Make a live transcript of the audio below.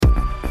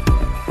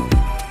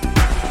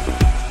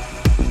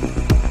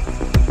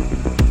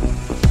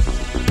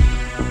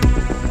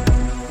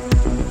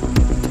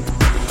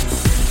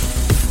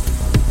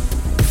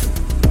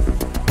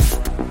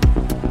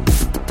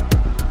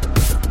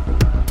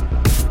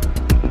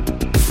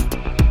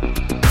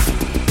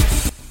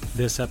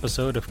This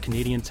episode of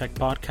Canadian Tech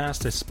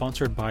Podcast is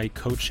sponsored by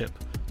CodeShip,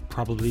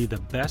 probably the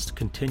best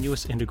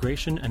continuous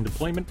integration and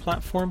deployment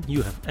platform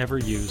you have ever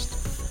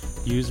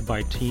used. Used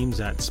by teams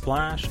at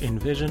Splash,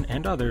 InVision,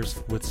 and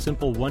others, with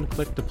simple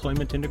one-click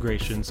deployment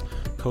integrations,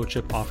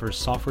 CodeShip offers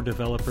software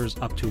developers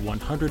up to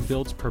 100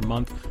 builds per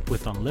month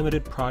with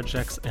unlimited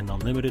projects and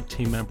unlimited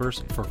team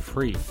members for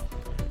free.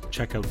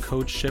 Check out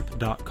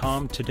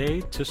codeship.com today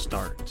to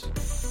start.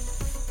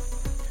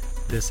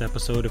 This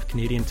episode of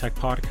Canadian Tech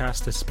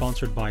Podcast is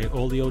sponsored by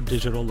Olio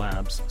Digital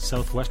Labs,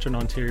 Southwestern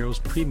Ontario's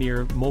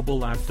premier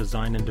mobile app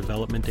design and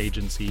development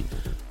agency.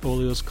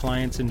 Olio's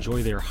clients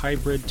enjoy their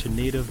hybrid to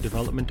native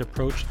development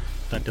approach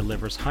that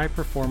delivers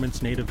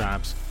high-performance native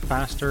apps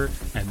faster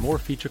and more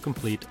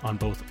feature-complete on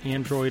both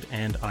Android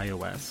and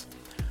iOS.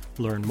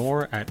 Learn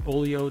more at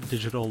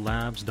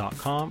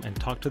oliodigitallabs.com and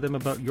talk to them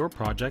about your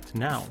project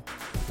now.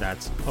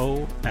 That's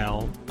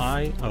OLIO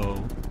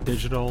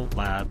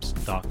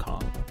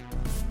digitallabs.com.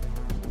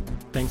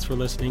 Thanks for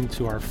listening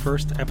to our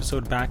first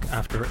episode back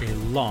after a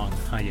long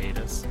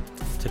hiatus.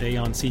 Today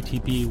on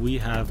CTP, we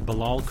have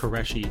Bilal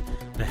Qureshi,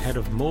 the head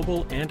of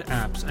mobile and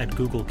apps at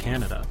Google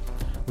Canada.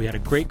 We had a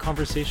great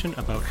conversation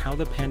about how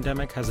the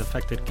pandemic has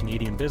affected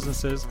Canadian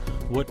businesses,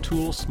 what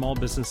tools small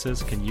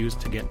businesses can use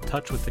to get in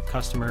touch with the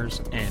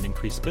customers and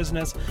increase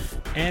business,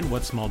 and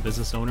what small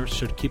business owners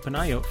should keep an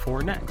eye out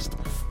for next.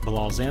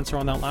 Bilal's answer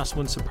on that last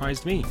one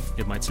surprised me.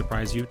 It might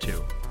surprise you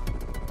too.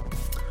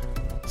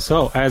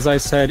 So, as I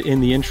said in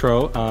the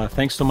intro,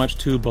 thanks so much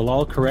to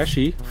Bilal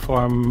Qureshi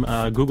from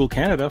Google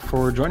Canada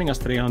for joining us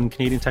today on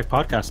Canadian Tech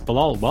Podcast.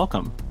 Bilal,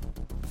 welcome.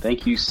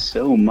 Thank you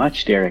so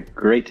much, Derek.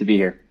 Great to be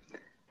here.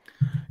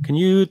 Can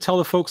you tell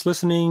the folks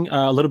listening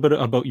a little bit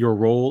about your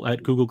role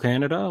at Google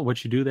Canada,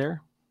 what you do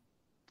there?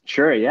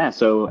 Sure, yeah.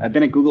 So I've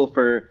been at Google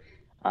for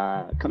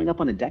coming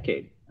up on a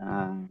decade.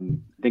 I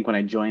think when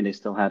I joined, I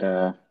still had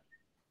a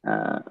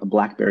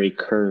BlackBerry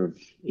Curve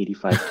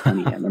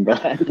 8520. I remember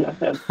that,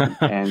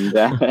 and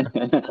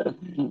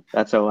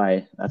that's how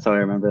I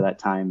remember that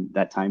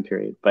time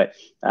period. But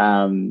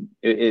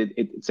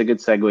it's a good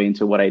segue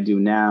into what I do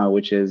now,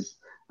 which is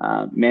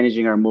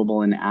managing our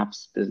mobile and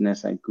apps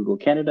business at Google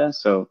Canada.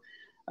 So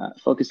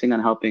focusing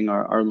on helping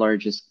our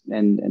largest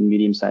and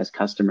medium-sized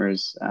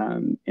customers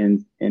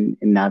in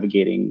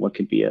navigating what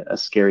could be a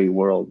scary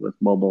world with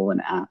mobile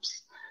and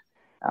apps.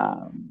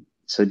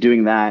 So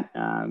doing that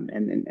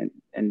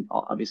and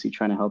obviously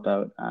trying to help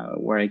out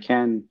where I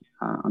can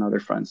on other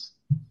fronts.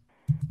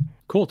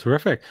 Cool.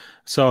 Terrific.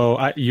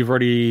 So you've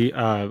already,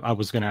 I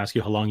was going to ask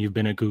you how long you've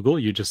been at Google.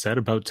 You just said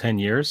about 10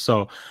 years.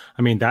 So,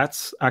 I mean,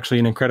 that's actually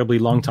an incredibly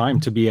long time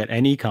to be at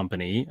any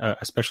company,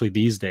 especially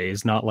these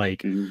days. Not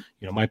like,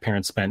 my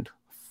parents spent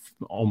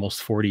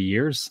almost 40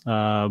 years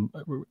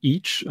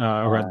each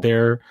or at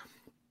their,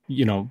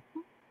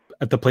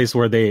 at the place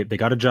where they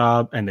got a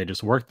job and they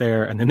just worked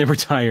there and then they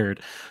retired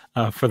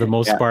for the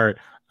most part.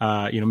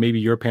 Maybe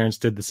your parents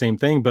did the same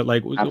thing, but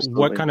like Absolutely.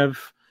 what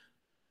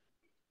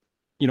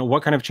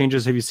kind of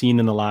changes have you seen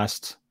in the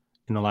last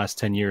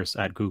 10 years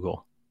at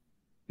Google?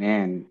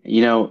 Man,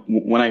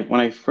 when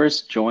I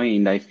first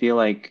joined, I feel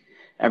like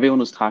everyone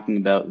was talking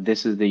about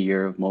this is the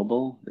year of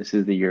mobile. This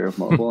is the year of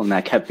mobile. And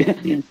that kept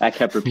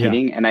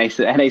repeating. Yeah. And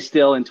I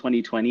still in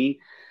 2020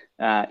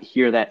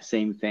 hear that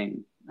same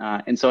thing.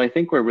 And so I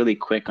think we're really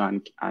quick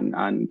on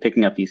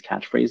picking up these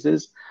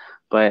catchphrases,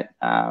 but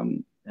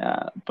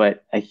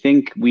I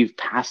think we've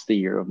passed the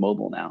year of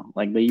mobile now.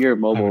 Like the year of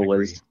mobile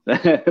was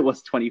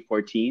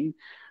 2014.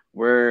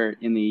 We're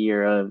in the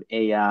year of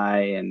AI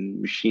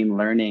and machine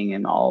learning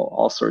and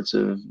all sorts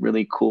of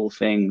really cool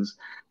things.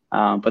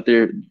 But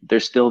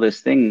there's still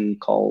this thing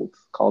called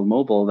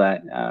mobile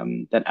that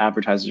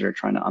advertisers are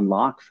trying to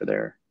unlock for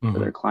their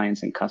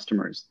clients and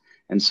customers.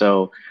 And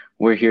so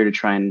we're here to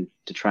try and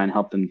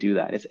help them do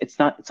that. It's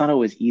not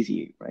always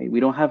easy, right? We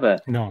don't have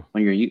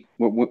when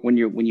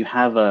you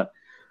have a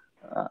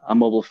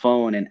mobile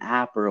phone, an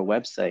app, or a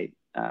website,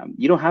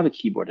 you don't have a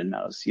keyboard and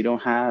mouse. You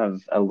don't have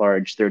a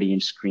large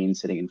 30-inch screen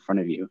sitting in front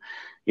of you.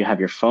 You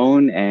have your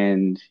phone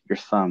and your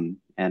thumb,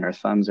 and our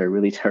thumbs are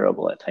really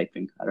terrible at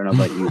typing. I don't know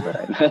about you,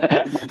 but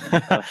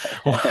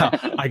wow.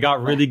 I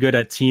got really good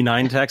at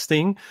T9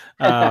 texting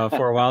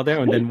for a while there,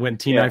 and then when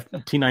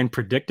T9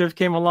 Predictive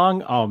came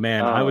along, oh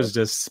man, I was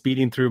just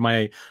speeding through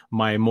my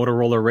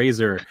Motorola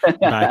Razr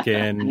back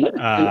in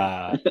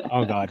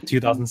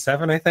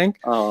 2007, I think.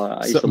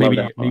 So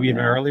maybe even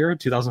earlier,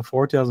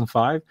 2004,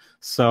 2005.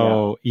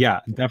 So yeah,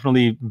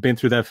 definitely been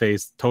through that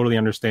phase. Totally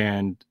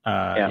understand.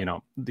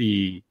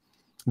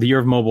 The year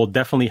of mobile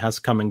definitely has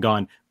come and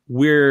gone.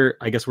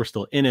 I guess we're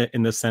still in it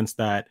in the sense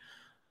that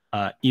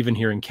even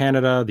here in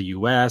Canada, the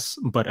US,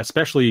 but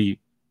especially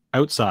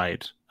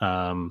outside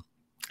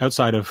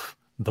of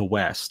the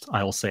West,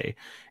 I'll say,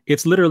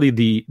 it's literally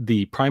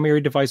the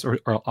primary device or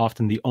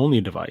often the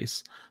only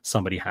device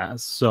somebody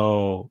has.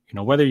 So,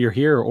 whether you're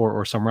here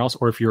or somewhere else,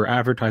 or if you're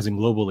advertising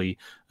globally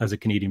as a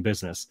Canadian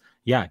business,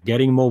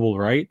 getting mobile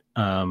right,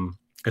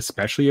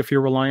 especially if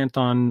you're reliant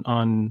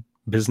on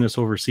business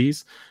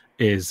overseas,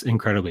 is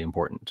incredibly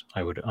important.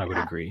 I would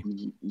Yeah, agree.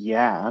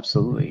 yeah,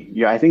 absolutely.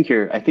 Yeah, I think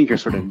you're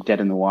sort of dead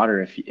in the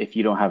water if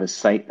you don't have a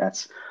site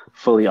that's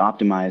fully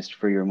optimized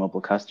for your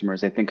mobile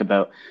customers. I think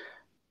about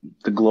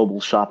the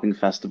global shopping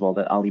festival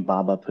that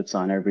Alibaba puts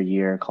on every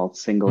year called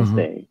Singles Hmm.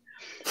 Day.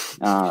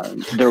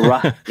 The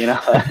rough, you know,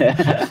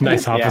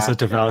 Nice yeah, opposite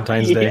to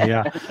Valentine's Day.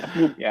 yeah,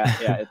 Yeah.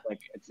 yeah. It's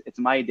like it's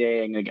my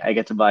day, and I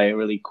get to buy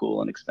really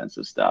cool and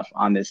expensive stuff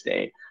on this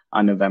day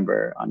on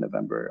November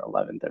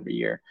 11th every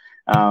year.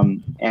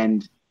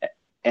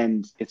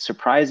 And it's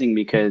surprising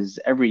because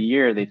every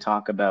year they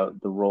talk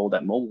about the role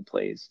that mobile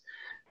plays,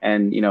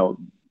 and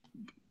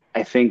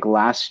I think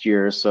last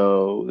year or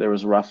so there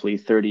was roughly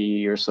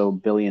 30 or so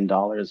billion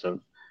dollars of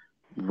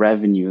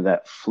revenue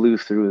that flew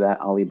through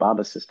that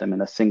Alibaba system in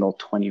a single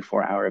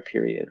 24-hour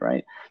period,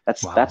 right?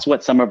 That's Wow.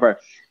 what some of our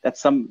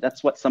that's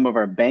what some of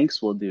our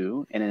banks will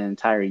do in an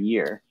entire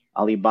year.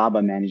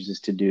 Alibaba manages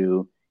to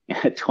do in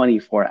a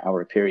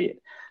 24-hour period,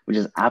 which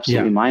is Yeah.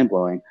 absolutely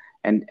mind-blowing.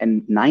 And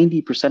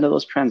 90% of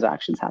those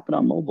transactions happen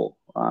on mobile.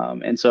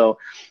 And so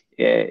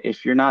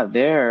if you're not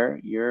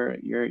there, you're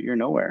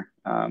nowhere.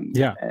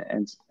 Yeah.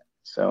 And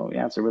so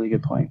yeah, it's a really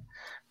good point.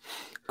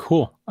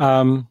 Cool.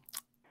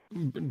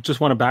 Just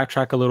want to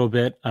backtrack a little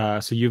bit.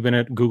 So you've been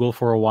at Google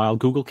for a while,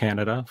 Google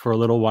Canada for a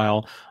little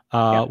while.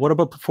 Yeah. What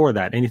about before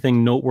that?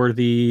 Anything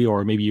noteworthy,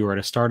 or maybe you were at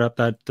a startup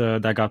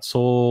that got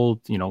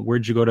sold?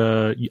 Where'd you go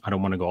to? I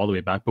don't want to go all the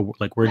way back, but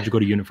like, where'd you go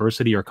to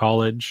university or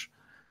college?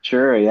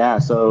 Sure, yeah.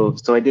 So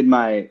I did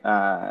my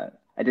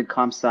I did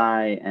comp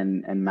sci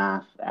and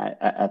math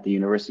at the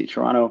University of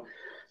Toronto.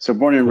 So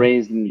born and Cool.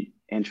 raised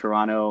in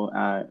Toronto,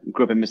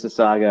 grew up in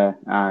Mississauga,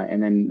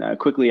 and then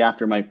quickly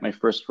after my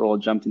first role,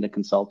 jumped into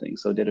consulting.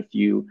 So did a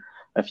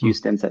Hmm. few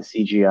stints at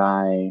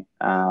CGI,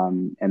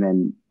 and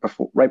then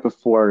right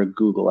before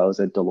Google, I was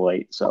at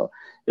Deloitte. So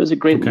it was a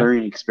great Okay.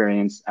 learning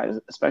experience,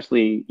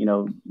 especially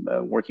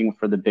working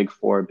for the Big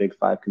Four, Big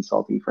Five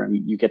consulting firm.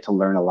 You get to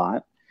learn a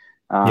lot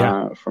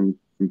Yeah. from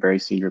very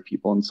senior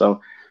people. And so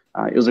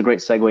it was a great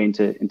segue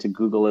into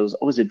Google. It was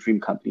always a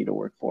dream company to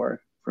work for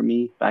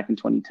me back in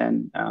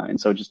 2010. And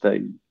so just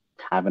to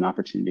have an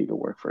opportunity to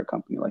work for a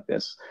company like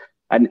this.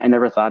 I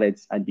never thought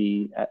I'd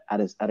be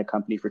at a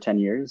company for 10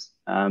 years,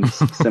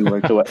 similar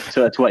to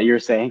what you're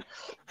saying,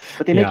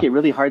 but they make Yeah. it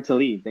really hard to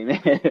leave. They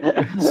make,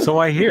 So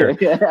I hear.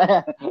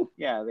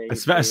 yeah,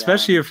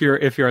 Especially if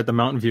you're at the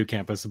Mountain View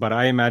campus, but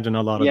I imagine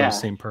a lot of those yeah,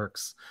 same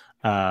perks,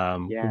 yeah,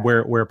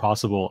 where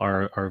possible,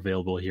 are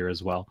available here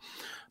as well.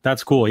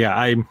 That's cool. Yeah,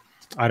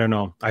 I don't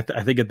know. I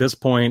think at this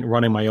point,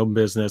 running my own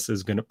business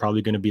is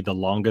probably gonna be the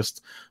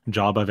longest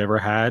job I've ever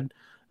had.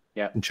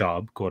 yeah,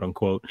 Job, quote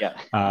unquote. yeah,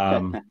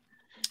 Um,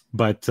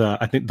 but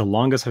I think the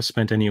longest I've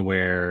spent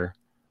anywhere,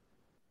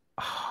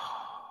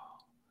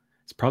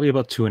 it's probably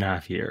about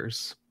 2.5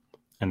 years.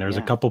 And there's a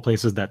yeah, couple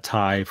places that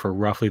tie for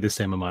roughly the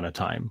same amount of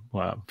time.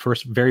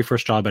 Very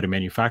first job at a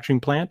manufacturing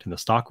plant in the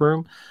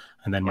stockroom,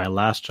 and then my yeah,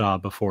 last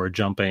job before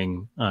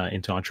jumping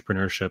into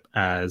entrepreneurship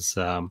as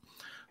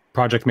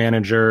project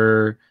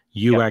manager,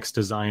 yep, UX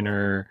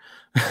designer,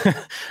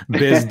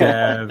 biz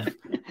dev,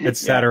 yeah,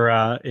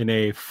 etc. in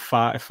a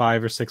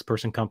five or six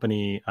person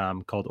company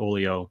called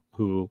Olio,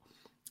 who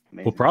will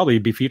amazing. probably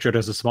be featured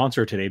as a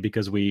sponsor today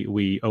because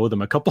we owe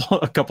them a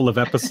couple of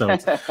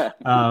episodes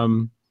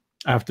um,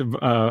 after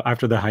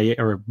the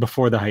or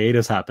before the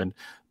hiatus happened.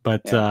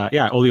 But Yeah.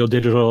 yeah, Olio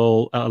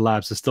Digital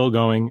Labs is still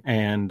going,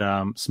 and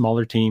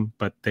smaller team,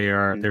 but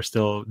Mm, they're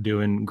still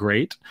doing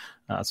great.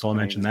 So I'll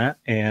mention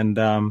amazing.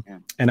 that. Yeah.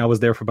 And I was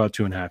there for about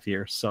 2.5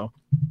 years. So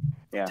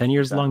Yeah, 10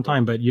 years is a long exactly.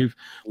 time, but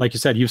like you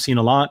said, you've seen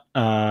a lot.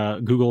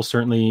 Google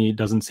certainly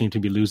doesn't seem to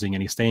be losing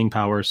any staying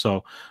power.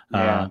 So,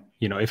 Yeah,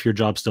 if your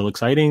job's still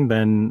exciting,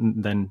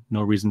 then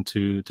no reason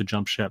to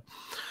jump ship.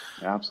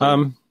 absolutely.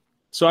 Um,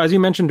 so as you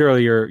mentioned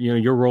earlier,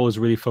 your role is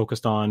really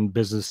focused on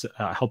business,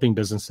 helping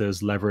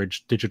businesses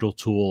leverage digital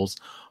tools.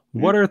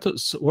 Mm,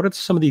 What are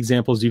some of the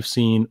examples you've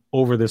seen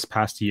over this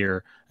past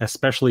year,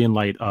 especially in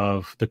light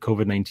of the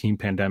COVID-19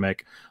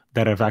 pandemic,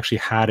 that have actually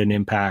had an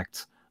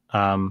impact?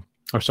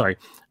 Or sorry,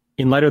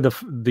 in light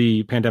of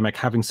the pandemic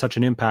having such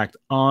an impact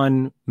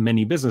on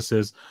many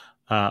businesses,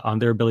 on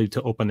their ability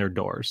to open their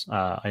doors.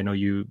 I know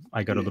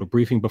I got a mm, little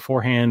briefing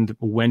beforehand.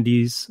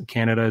 Wendy's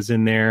Canada is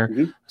in there,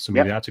 hmm. so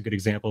maybe Yep. that's a good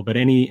example. But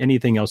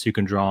anything else you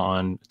can draw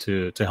on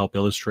to help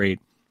illustrate,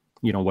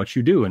 what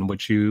you do and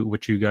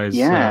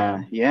Yeah,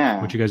 what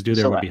yeah. you guys do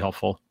there So would be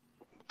helpful.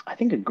 I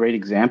think a great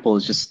example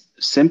is just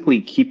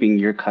simply keeping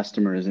your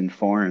customers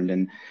informed,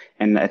 and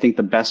I think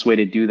the best way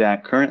to do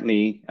that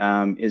currently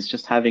is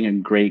just having a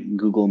great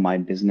Google My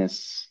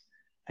Business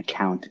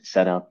account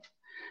set up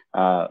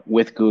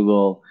with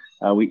Google.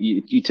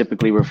 You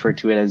typically refer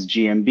to it as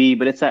GMB,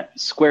 but it's that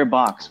square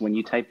box when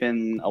you type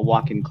in a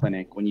walk-in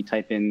clinic, when you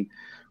type in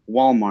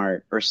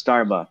Walmart or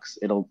Starbucks,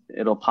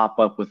 it'll pop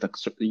up with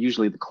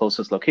usually the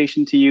closest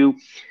location to you,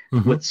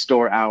 Hmm. with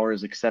store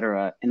hours,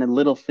 etc. And a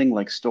little thing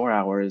like store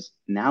hours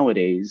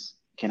nowadays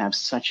can have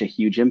such a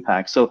huge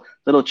impact. So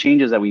little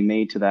changes that we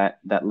made to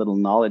that little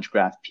knowledge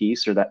graph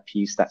piece, or that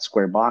piece, that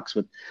square box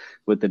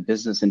with the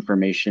business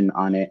information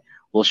on it,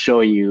 will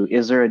show you,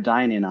 is there a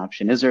dine-in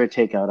option? Is there a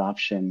takeout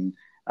option?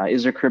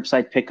 Is there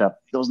curbside pickup?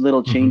 Those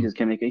little Hmm. changes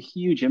can make a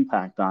huge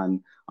impact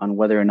on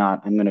whether or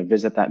not I'm going to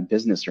visit that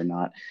business or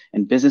not.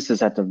 And businesses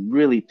have to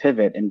really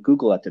pivot, and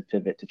Google had to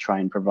pivot to try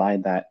and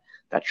provide that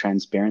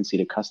transparency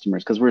to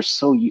customers, because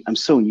I'm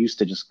so used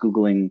to just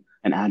Googling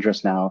an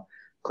address now,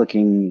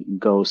 clicking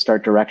go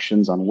start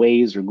directions on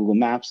Waze or Google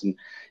Maps, and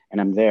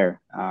I'm there.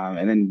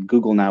 And then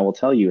Google now will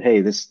tell you,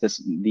 hey,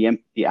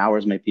 the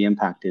hours might be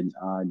impacted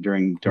Right.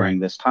 during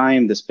this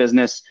time, this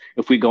business.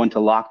 If we go into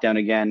lockdown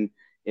again,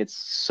 it's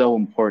so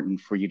important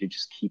for you to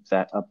just keep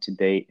that up to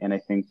date. And I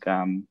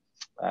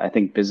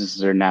think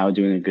businesses are now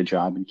doing a good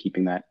job in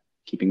keeping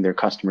their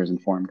customers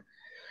informed.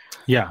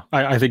 Yeah,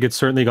 I think it's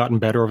certainly gotten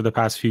better over the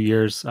past few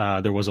years.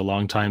 There was a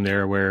long time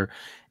there where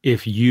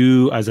if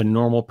you, as a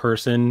normal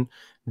person,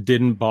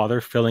 didn't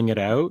bother filling it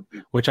out,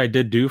 which I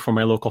did do for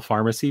my local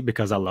pharmacy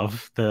because I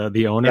love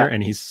the owner Yeah,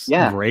 and he's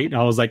yeah, great.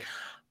 I was like,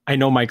 I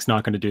know Mike's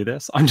not going to do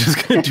this. I'm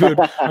just going to do it.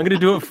 I'm going to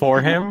do it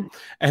for him.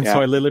 And so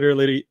yeah, I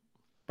literally,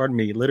 pardon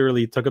me,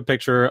 literally took a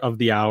picture of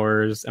the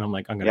hours and I'm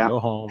like, I'm going to yeah, go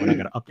home and I'm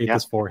going to update yeah,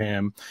 this for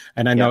him.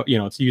 And I yeah,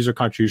 know, it's user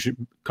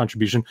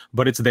contribution,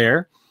 but it's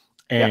there.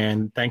 yeah,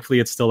 And thankfully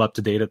it's still up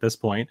to date at this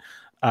point.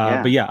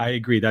 But yeah. yeah, I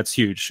agree. That's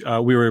huge.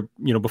 We were,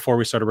 before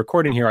we started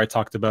recording here, I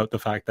talked about the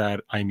fact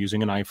that I'm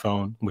using an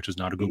iPhone, which is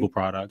not a Google Mhm.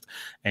 product,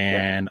 Yeah,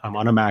 and I'm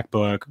on a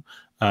MacBook,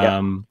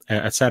 yeah,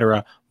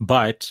 etc.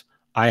 But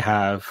I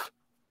have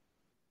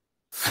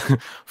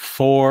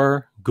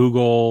four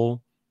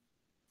Google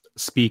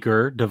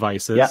speaker yeah,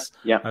 devices,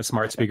 yeah,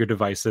 smart yeah. speaker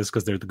devices,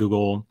 because they're the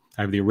Google.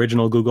 I have the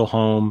original Google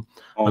Home,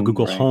 a Home,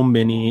 Google right? Home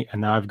Mini,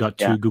 and now I've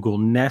got Yeah, two Google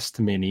Nest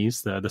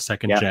Minis, the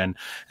second yeah, gen,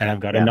 and I've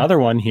got yeah. another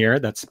one here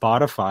that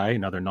Spotify,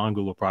 another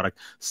non-Google product,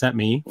 sent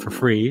me for Ooh,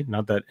 free.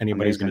 Not that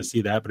anybody's going to amazing.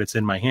 see that, but it's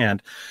in my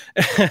hand.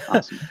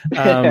 Awesome.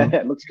 um,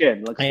 It looks good.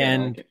 It looks good. I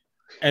like and it.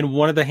 and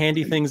one of the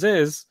handy things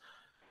is,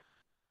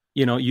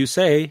 you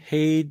say,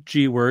 "Hey,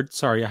 G word."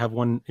 Sorry, I have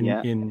one in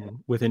Yeah,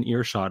 within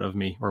earshot of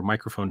me or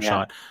microphone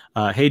yeah,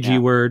 shot. Hey, G yeah,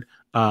 word.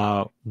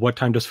 What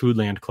time does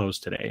Foodland close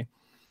today?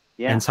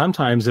 And yeah,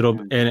 sometimes yeah,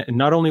 and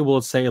not only will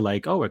it say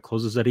like, oh, it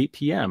closes at 8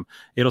 p.m.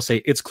 It'll say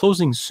it's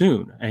closing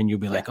soon, and you'll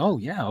be yeah, like, oh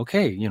yeah,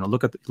 okay.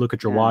 Look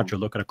at your yeah, watch or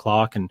look at a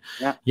clock, and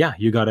yeah, yeah,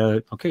 you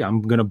gotta, okay,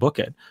 I'm gonna book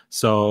it.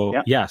 So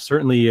yeah. yeah,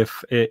 certainly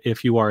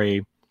if you are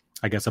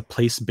I guess a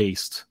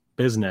place-based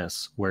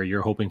business where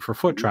you're hoping for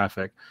foot Mhm.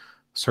 traffic,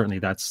 certainly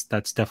that's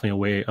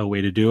definitely a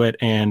way to do it.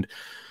 And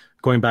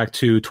going back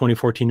to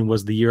 2014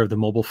 was the year of the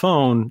mobile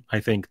phone. I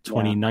think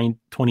Yeah,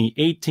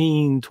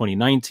 2018,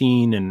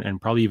 2019,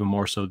 and probably even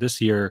more so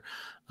this year,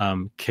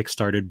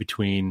 kickstarted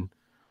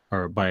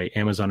by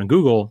Amazon and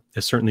Google,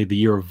 is certainly the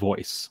year of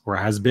voice, or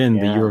has been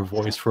the year yeah, of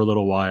voice for a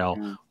little while,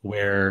 yeah.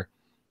 where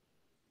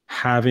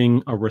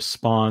having a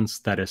response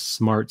that a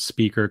smart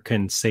speaker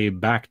can say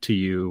back to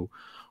you,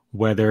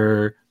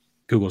 whether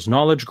Google's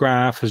knowledge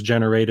graph has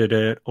generated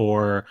it,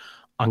 or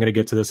I'm going to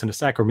get to this in a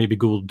sec, or maybe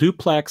Google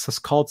Duplex has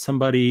called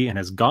somebody and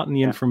has gotten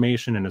the Yeah.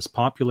 information and has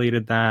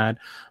populated that,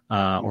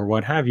 or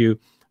what have you.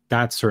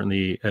 That's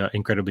certainly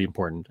incredibly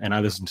important. And I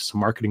listen to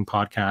some marketing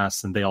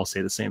podcasts, and they all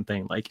say the same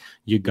thing. Like,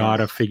 you got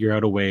to Yes. figure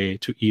out a way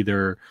to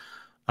either,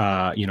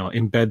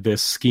 embed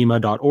this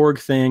schema.org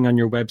thing on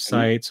your Mhm.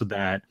 website so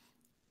that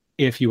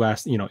if you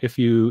ask,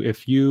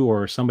 if you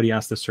or somebody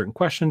asks a certain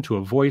question to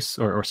a voice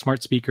or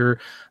smart speaker,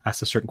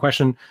 asks a certain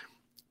question,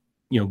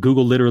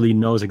 Google literally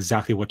knows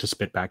exactly what to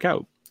spit back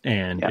out.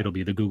 And Yeah. it'll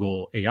be the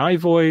Google AI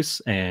voice,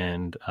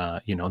 and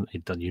you don't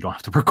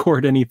have to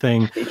record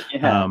anything.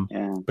 Yeah. Um,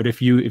 Yeah. but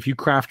if you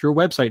craft your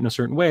website in a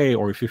certain way,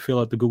 or if you fill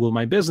out the Google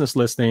My Business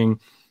listing,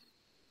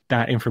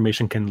 that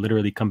information can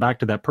literally come back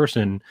to that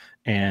person,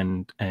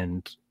 and they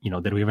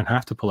don't even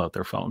have to pull out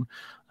their phone,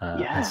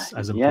 Yeah.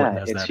 as important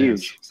Yeah. as It's that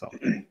is. huge. So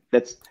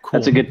That's a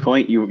cool. good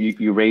point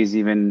you raise,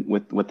 even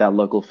with that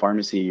local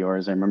pharmacy of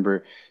yours. I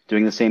remember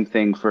doing the same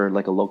thing for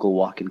like a local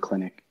walk-in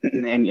clinic,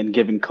 and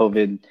given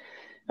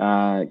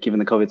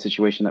the COVID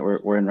situation that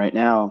we're in right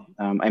now,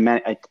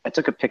 I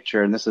took a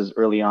picture, and this is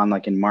early on,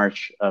 like in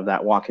March, of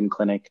that walk-in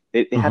clinic.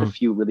 They had a Hmm.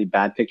 few really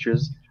bad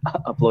pictures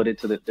uploaded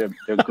to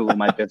their Google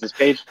My Business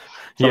page.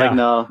 So like, Yeah.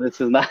 no, these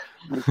are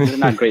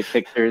not great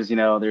pictures.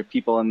 There are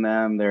people in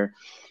them.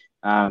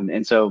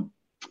 And so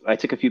I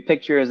took a few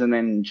pictures, and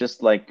then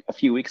just like a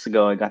few weeks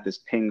ago, I got this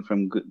ping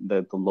from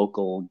the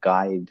local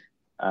guide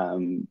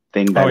thing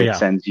Oh that it yeah.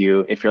 sends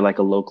you if you're like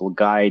a local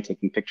guide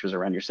taking pictures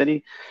around your city.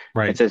 It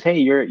Right. says, "Hey,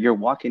 your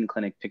walk-in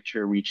clinic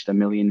picture reached 1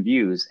 million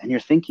views," and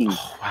you're thinking,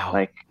 Oh wow.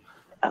 like,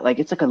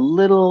 it's like a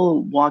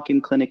little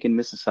walk-in clinic in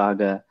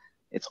Mississauga.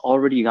 It's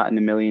already gotten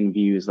 1 million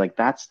views. Like,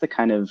 that's the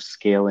kind of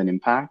scale and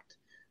impact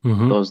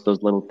Hmm. those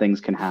little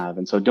things can have.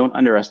 And so don't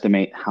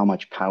underestimate how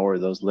much power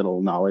those little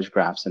knowledge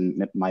graphs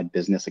and my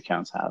business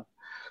accounts have.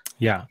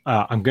 Yeah.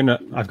 I've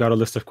got a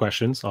list of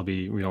questions. I'll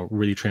be,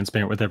 really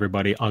transparent with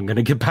everybody. I'm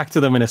gonna get back to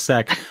them in a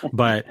sec.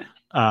 But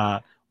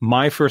uh,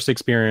 my first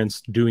experience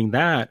doing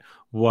that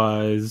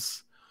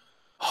was,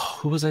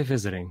 who was I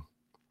visiting?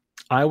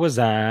 I was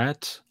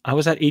at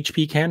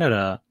HP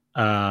Canada.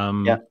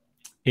 Yeah.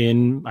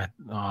 in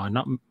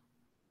not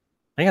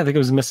I think it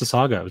was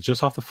Mississauga. It was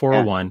just off the Yeah.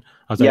 401.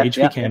 I was at Yeah. HV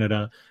Yeah. Yeah.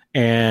 Canada,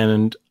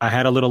 and I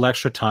had a little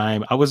extra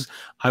time. I was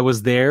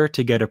there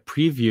to get a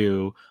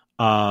preview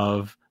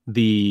of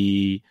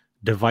the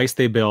device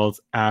they built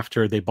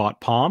after they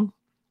bought Palm,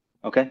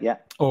 Okay. Yeah.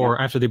 Yeah.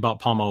 or after they bought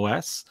Palm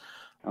OS.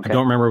 I Okay.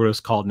 don't remember what it was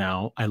called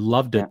now. I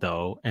loved Yeah. it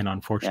though, and Yeah.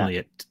 unfortunately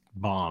it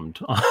bombed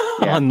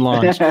Yeah. on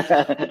launch.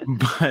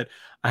 But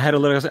I had a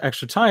little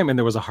extra time, and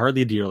there was a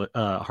Harley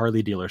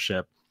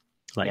dealership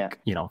Yeah.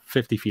 like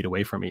 50 feet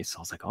away from me. So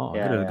I was like, oh, I'm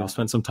Yeah. gonna go Yeah.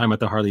 spend some time at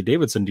the Harley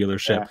Davidson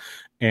dealership. Yeah.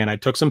 And I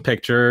took some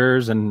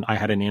pictures, and I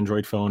had an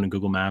Android phone and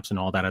Google Maps and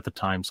all that at the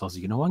time. So I was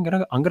like, I'm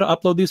gonna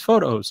upload these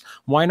photos.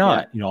 Why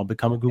not? I'll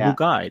become a Google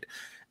guide.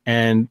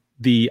 And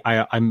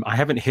I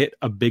haven't hit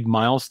a big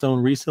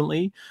milestone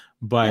recently,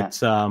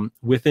 but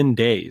within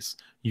days,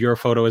 your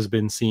photo has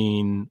been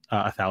seen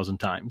 1,000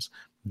 times.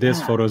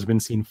 This photo has been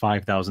seen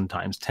 5,000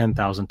 times,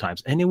 10,000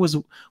 times. And it was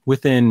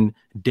within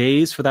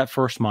days for that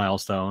first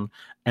milestone,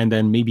 and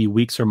then maybe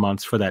weeks or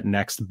months for that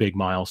next big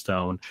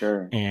milestone.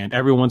 Sure. And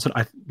every once in,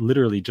 I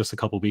literally just a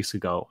couple of weeks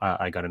ago,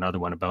 I got another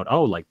one about,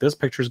 like this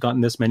picture's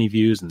gotten this many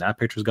views and that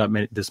picture's got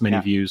this many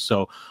views.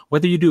 So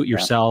whether you do it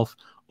yourself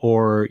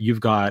or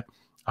you've got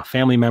a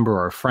family member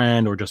or a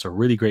friend or just a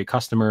really great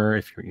customer,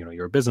 if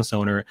you're a business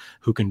owner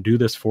who can do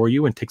this for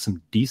you and take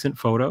some decent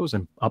photos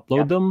and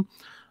upload them,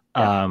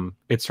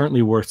 it's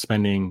certainly worth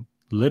spending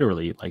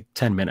literally like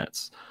 10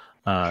 minutes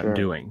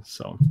doing.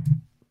 So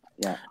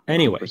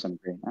anyway,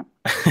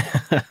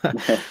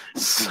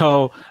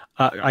 so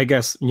I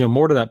guess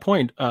more to that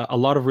point, a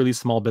lot of really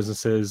small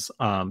businesses,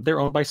 they're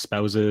owned by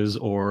spouses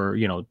or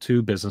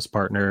two business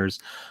partners.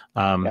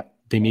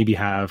 They maybe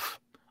have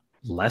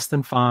less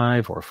than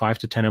 5 or 5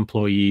 to 10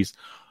 employees.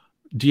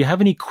 Do you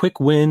have any quick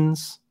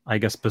wins, I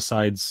guess,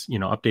 besides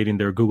updating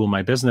their Google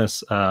My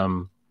Business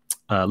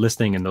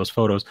listing and those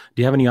photos?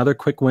 Do you have any other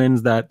quick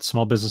wins that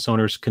small business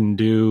owners can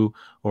do,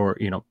 or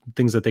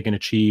things that they can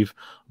achieve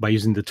by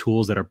using the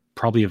tools that are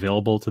probably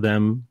available to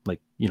them, like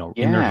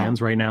in their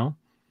hands right now?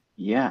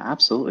 Yeah,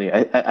 absolutely.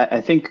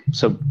 I think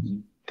so.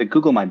 The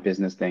Google My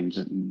Business thing,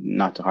 just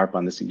not to harp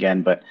on this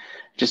again, but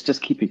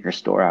just keeping your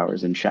store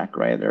hours in check,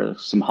 right? There are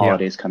some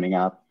holidays coming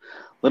up,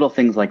 little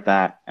things like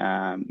that.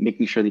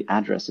 Making sure the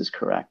address is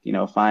correct.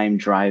 If I'm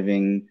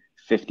driving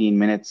 15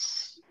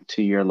 minutes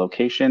to your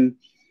location,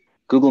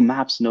 Google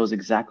Maps knows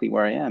exactly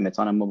where I am. It's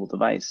on a mobile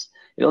device.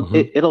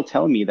 It'll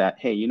tell me that,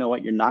 hey, you know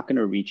what? You're not going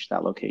to reach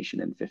that location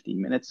in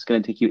 15 minutes. It's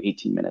going to take you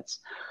 18 minutes.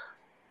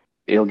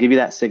 It'll give you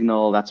that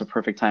signal. That's a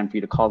perfect time for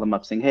you to call them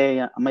up saying,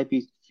 hey, I might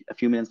be a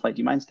few minutes late. Do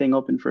you mind staying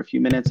open for a few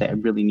minutes? I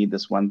really need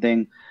this one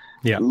thing.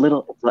 Yeah.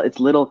 It's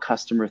little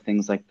customer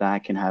things like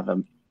that can have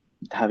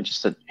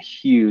just a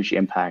huge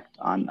impact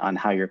on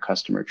how your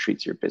customer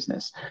treats your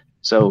business.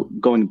 So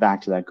going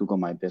back to that Google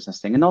My Business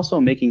thing, and also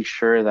making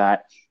sure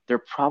that they're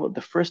probably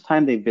the first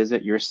time they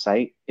visit your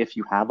site, if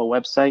you have a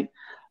website,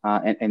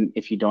 and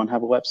if you don't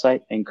have a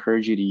website, I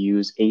encourage you to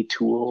use a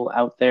tool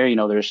out there.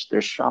 There's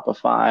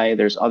Shopify,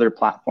 there's other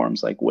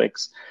platforms like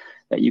Wix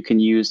that you can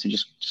use to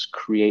just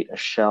create a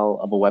shell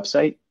of a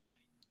website.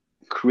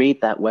 Create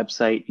that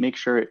website, make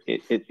sure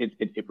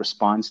it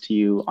responds to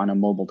you on a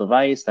mobile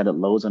device, that it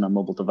loads on a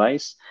mobile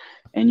device,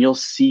 and you'll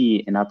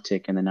see an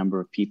uptick in the number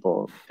of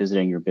people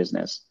visiting your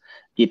business.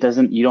 You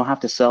don't have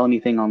to sell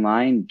anything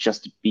online,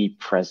 just be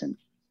present.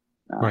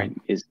 Right.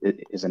 Is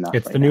enough.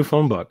 It's the new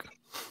phone book.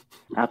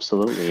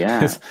 Absolutely,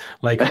 yeah. It's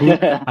like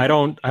I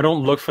don't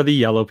look for the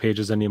yellow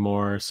pages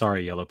anymore.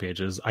 Sorry, yellow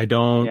pages. I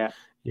don't.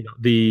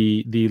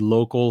 The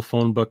local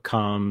phone book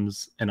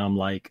comes, and I'm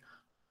like,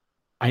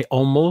 I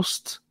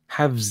almost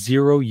have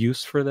zero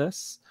use for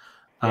this.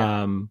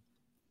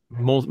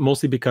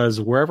 Mostly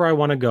because wherever I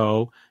want to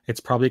go, it's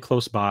probably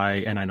close by,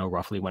 and I know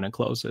roughly when it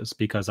closes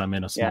because I'm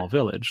in a small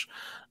village.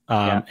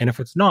 And if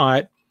it's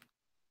not,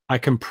 I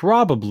can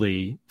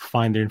probably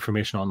find the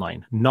information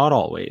online. Not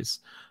always.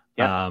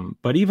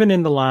 But even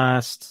in the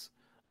last,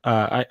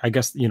 I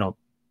guess,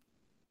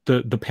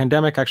 the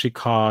pandemic actually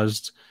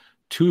caused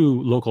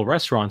 2 local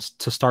restaurants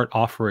to start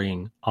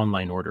offering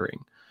online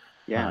ordering.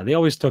 They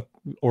always took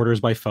orders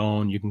by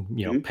phone. You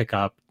can, pick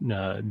up,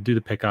 do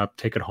the pickup,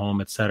 take it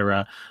home,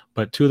 etc.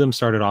 But 2 of them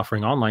started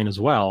offering online as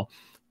well.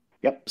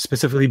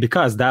 Specifically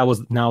because that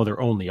was now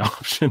their only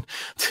option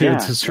to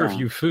serve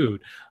you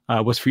food,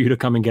 was for you to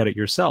come and get it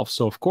yourself.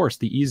 So of course,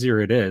 the easier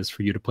it is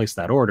for you to place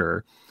that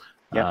order,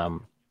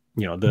 the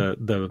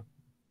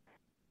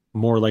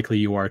more likely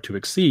you are to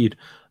exceed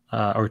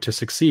or to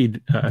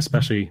succeed,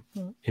 especially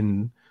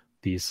in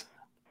these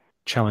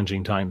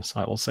challenging times,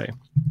 I will say.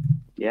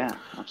 Yeah,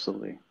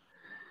 absolutely.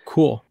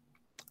 Cool.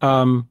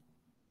 Going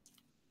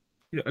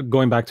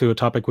back to a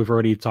topic we've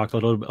already talked a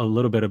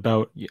little bit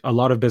about, a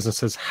lot of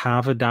businesses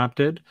have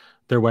adapted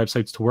their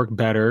websites to work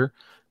better,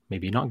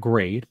 maybe not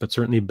great, but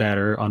certainly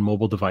better on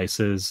mobile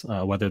devices,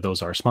 whether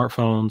those are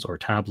smartphones or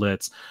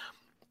tablets.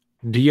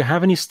 Do you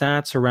have any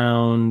stats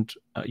around,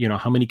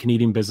 how many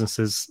Canadian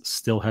businesses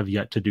still have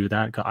yet to do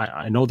that?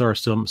 I know there are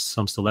some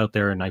still out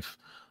there, and I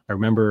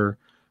remember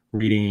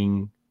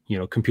reading,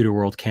 Computer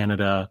World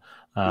Canada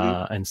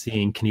and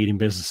seeing Canadian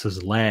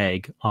businesses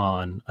lag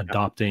on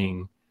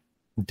adopting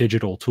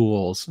digital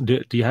tools.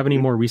 Do you have any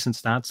more recent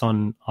stats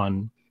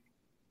on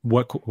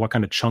what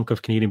kind of chunk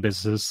of Canadian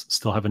businesses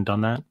still haven't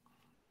done that?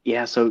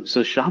 Yeah, so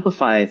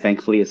Shopify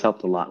thankfully has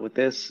helped a lot with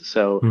this.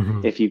 So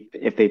Hmm.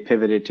 if they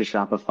pivoted to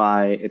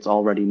Shopify, it's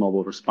already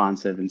mobile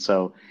responsive, and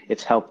so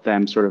it's helped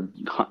them sort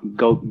of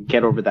go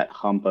get over that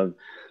hump of,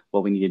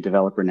 well, we need a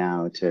developer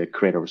now to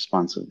create a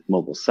responsive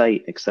mobile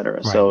site, et cetera.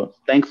 Right. So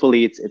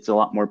thankfully, it's a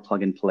lot more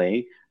plug and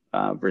play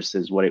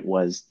versus what it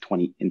was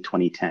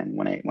 2010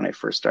 when I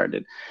first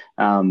started.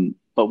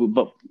 But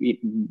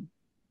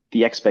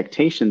the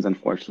expectations,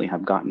 unfortunately,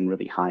 have gotten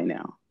really high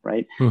now,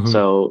 right? Hmm.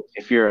 So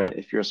if you're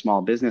a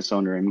small business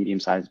owner, a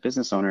medium-sized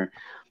business owner,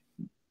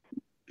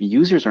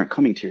 users aren't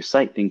coming to your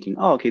site thinking,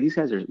 oh, okay, these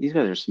guys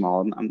are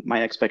small.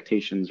 My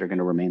expectations are going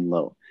to remain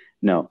low.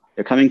 No,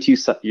 they're coming to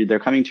you. They're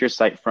coming to your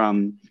site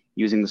from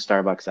using the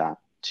Starbucks app.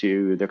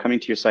 They're coming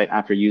to your site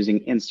after using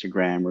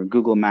Instagram or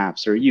Google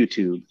Maps or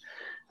YouTube.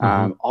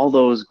 Hmm. All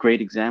those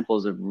great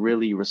examples of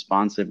really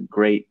responsive,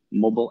 great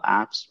mobile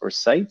apps or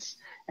sites,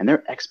 and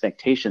their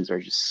expectations are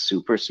just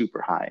super,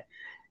 super high.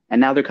 And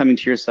now they're coming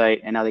to your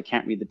site, and now they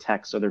can't read the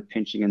text, or they're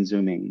pinching and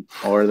zooming,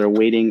 or they're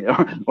waiting,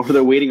 or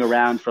they're waiting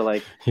around for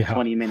like Yeah.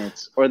 20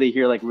 minutes, or they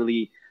hear like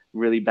really,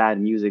 really bad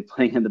music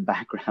playing in the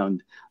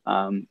background,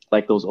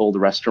 like those old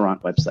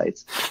restaurant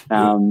websites.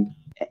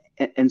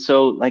 And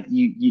so like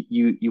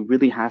you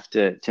really have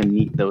to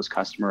meet those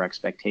customer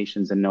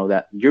expectations and know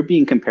that you're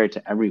being compared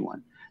to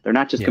everyone. They're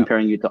not just Yeah.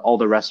 comparing you to all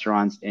the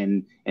restaurants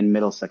in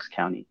Middlesex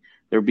County.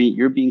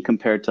 You're being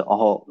compared to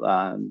all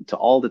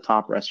the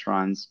top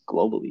restaurants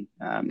globally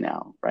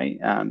now, right?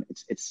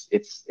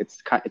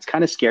 It's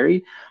kind of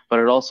scary, but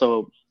it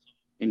also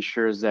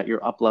ensures that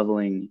you're up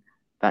leveling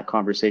that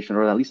conversation,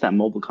 or at least that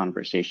mobile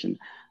conversation,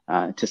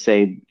 to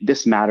say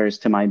this matters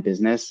to my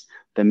business.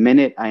 The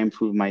minute I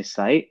improve my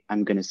site,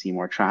 I'm going to see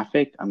more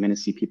traffic. I'm going to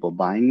see people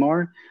buying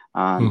more.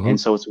 Hmm. And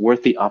so it's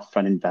worth the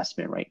upfront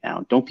investment right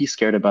now. Don't be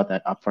scared about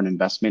that upfront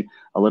investment.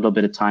 A little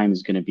bit of time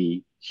is going to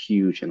be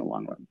huge in the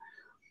long run.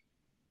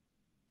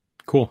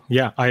 Cool.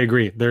 Yeah, I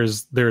agree.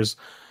 This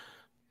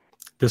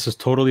is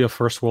totally a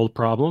first world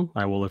problem.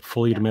 I will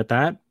fully Yeah. admit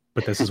that,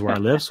 but this is where I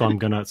live, so I'm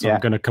Yeah.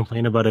 gonna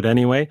complain about it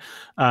anyway.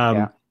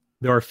 Yeah.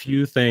 There are a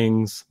few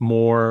things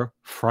more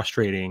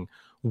frustrating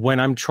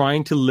when I'm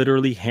trying to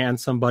literally hand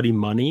somebody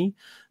money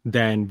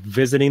than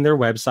visiting their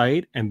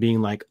website and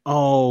being like,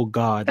 "Oh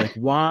God, like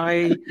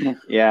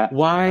Yeah.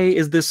 why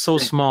is this so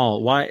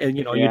small? Why?" And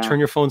you Yeah. turn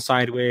your phone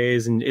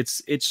sideways, and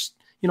it's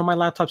my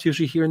laptop's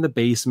usually here in the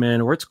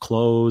basement or it's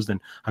closed, and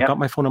I've got Yep.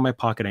 my phone in my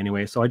pocket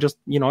anyway. So I just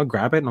I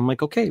grab it and I'm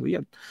like, okay, yeah,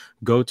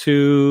 go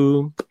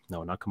to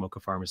no, not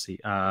Kamoka Pharmacy.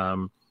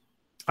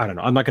 I don't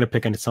know. I'm not going to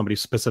pick on somebody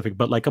specific,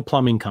 but like a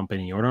plumbing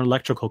company or an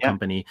electrical Yep.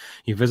 company.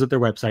 You visit their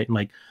website and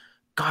like,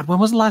 God, when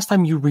was the last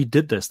time you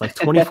redid this? Like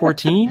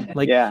 2014?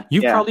 Like Yeah.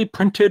 you've Yeah. probably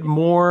printed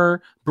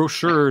more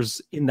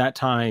brochures in that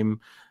time,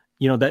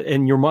 that,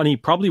 and your money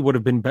probably would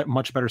have been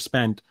much better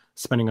spent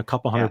spending a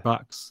couple Yeah.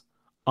 $100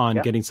 on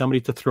Yeah. getting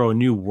somebody to throw a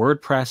new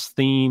WordPress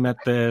theme at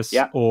this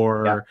Yeah. Yeah.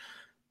 or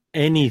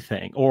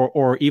anything,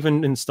 or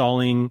even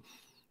installing,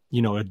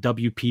 a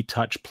WP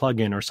Touch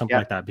plugin or something Yeah.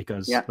 like that,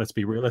 because Yeah. let's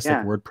be realistic,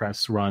 Yeah.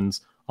 WordPress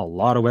runs a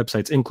lot of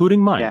websites, including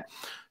mine. Yeah.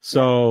 Yeah.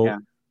 So Yeah.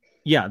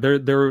 yeah,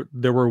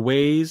 there were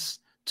ways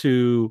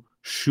to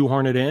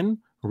shoehorn it in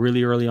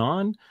really early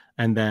on,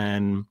 and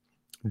then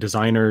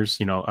designers,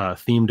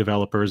 theme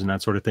developers and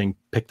that sort of thing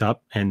picked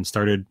up and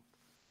started,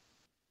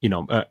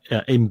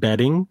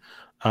 embedding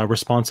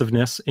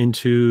responsiveness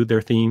into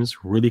their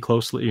themes really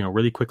closely,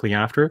 really quickly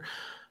after.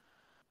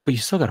 But you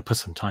still got to put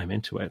some time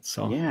into it.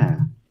 So Yeah.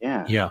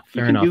 Yeah. yeah,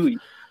 You fair can enough. do.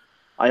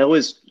 I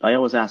always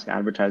ask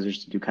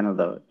advertisers to do kind of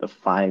the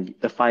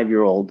 5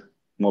 year old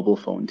mobile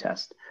phone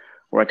test,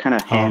 where Oh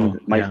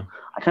yeah,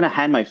 I kind of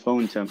hand my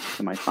phone to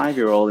my 5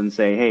 year old and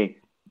say, hey,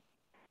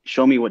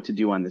 show me what to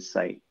do on this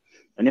site.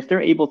 And if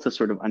they're able to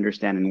sort of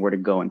understand and where to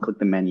go and click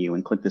the menu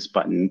and click this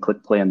button and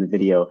click play on the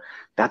video,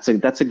 that's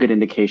a good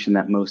indication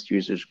that most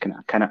users can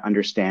kind of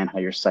understand how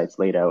your site's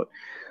laid out.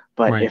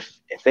 But right.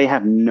 if they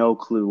have no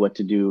clue what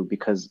to do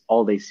because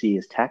all they see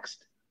is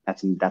text,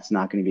 that's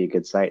not going to be a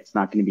good site. It's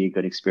not going to be a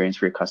good experience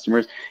for your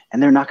customers,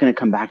 and they're not going to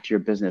come back to your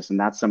business. And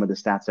that's some of the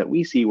stats that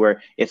we see,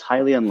 where it's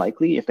highly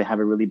unlikely, if they have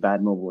a really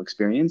bad mobile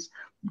experience,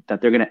 that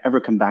they're going to ever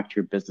come back to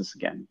your business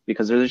again,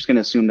 because they're just going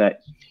to assume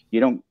that you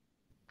don't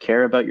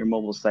care about your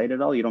mobile site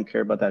at all. You don't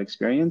care about that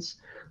experience.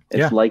 It's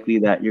Yeah, likely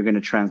that you're going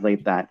to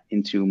translate that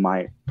into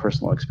my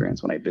personal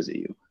experience when I visit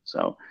you.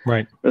 So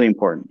right. really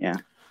important. Yeah.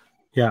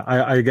 Yeah,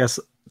 I guess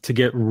to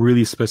get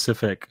really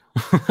specific,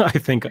 I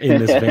think in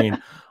this vein,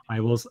 I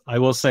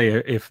will say,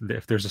 if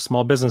there's a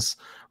small business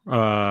uh,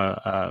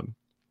 uh,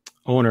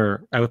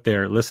 owner out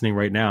there listening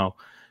right now,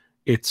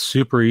 it's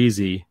super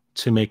easy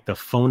to make the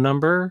phone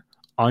number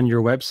on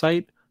your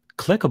website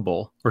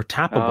clickable or Oh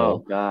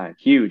tappable. God,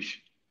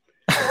 huge.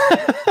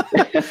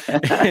 it's,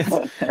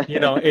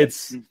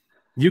 it's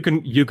you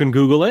can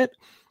Google it,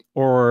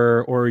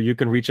 or you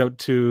can reach out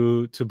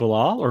to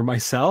Bilal or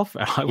myself.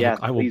 Yes,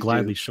 I will please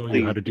gladly do. show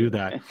you how Please to do do.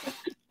 that.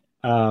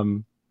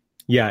 Um,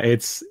 yeah,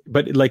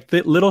 but like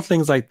the little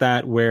things like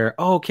that where,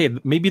 oh, okay,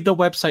 maybe the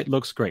website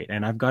looks great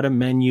and I've got a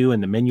menu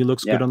and the menu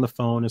looks good Yeah, on the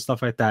phone and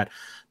stuff like that.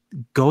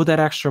 Go that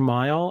extra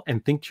mile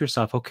and think to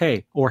yourself,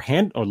 okay, or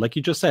like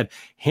you just said,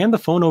 hand the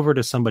phone over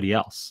to somebody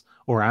else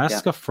or yeah,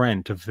 ask a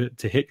friend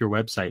to hit your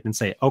website and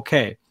say,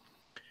 okay,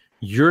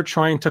 you're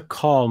trying to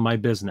call my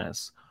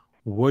business.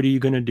 What are you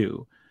going to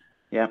do?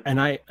 yeah,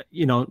 And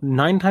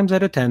nine times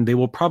out of 10, they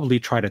will probably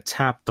try to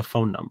tap the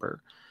phone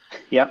number.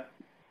 yeah,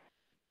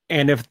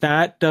 And if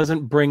that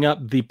doesn't bring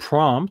up the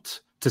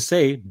prompt to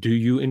say, do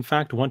you in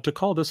fact want to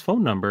call this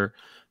phone number?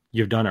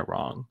 You've done it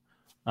wrong.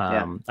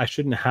 yeah. I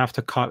shouldn't have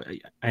to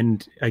copy.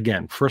 And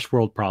again, first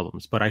world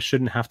problems, but I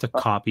shouldn't have to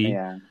copy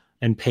Yeah,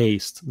 and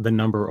paste the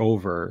number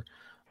over.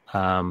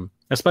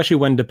 Especially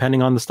when,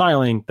 depending on the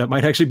styling, that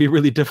might actually be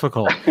really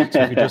difficult. So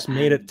if you just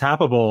made it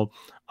tappable,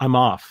 I'm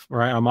off,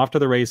 right? I'm off to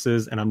the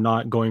races, and I'm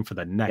not going for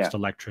the yeah. next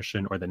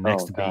electrician or the Oh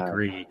next God.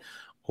 bakery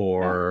Yeah.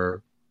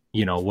 or,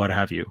 what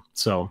have you.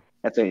 So,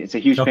 It's a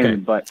huge pain in okay.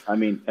 the butt. I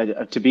mean,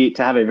 to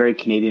have a very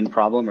Canadian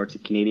problem, or to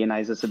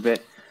Canadianize this a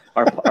bit,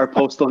 our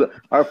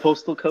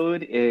postal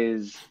code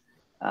is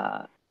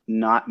uh,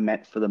 not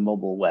meant for the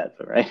mobile web,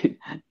 right?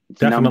 It's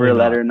Definitely number, not.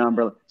 letter,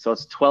 number. So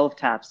it's 12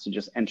 taps to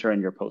just enter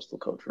in your postal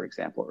code, for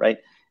example, right?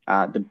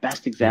 The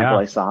best example Yeah.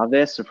 I saw of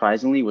this,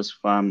 surprisingly, was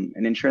from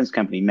an insurance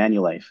company,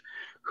 Manulife,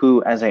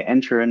 who, as I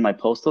enter in my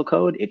postal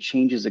code, it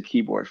changes the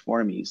keyboard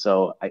for me.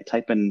 So I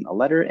type in a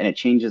letter and it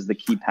changes the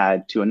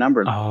keypad to a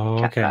number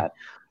Oh, okay. pad.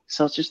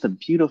 So it's just a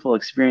beautiful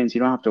experience.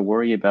 You don't have to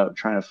worry about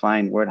trying to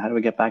find how do I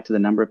get back to the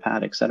number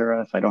pad, et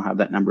cetera, if I don't have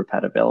that number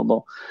pad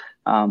available.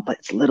 But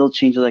it's little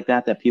changes like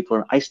that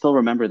I still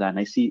remember that. And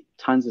I see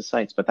tons of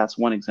sites, but that's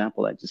one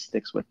example that just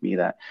sticks with me,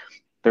 that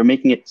they're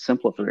making it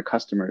simple for their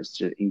customers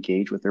to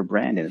engage with their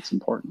brand. And it's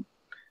important.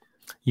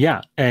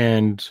 Yeah,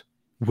 and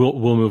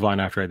we'll move on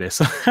after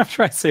this.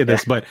 After I say Yeah.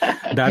 this, but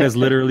that is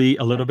literally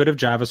a little bit of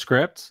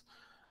JavaScript.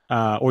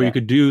 Or you Yeah.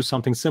 could do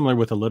something similar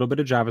with a little bit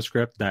of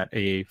JavaScript that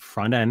a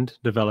front end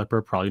developer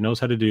probably knows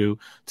how to do,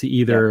 to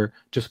Yeah. either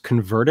just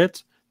convert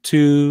it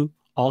to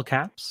all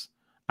caps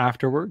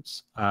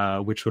afterwards,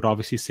 which would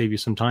obviously save you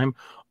some time,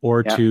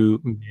 or Yeah.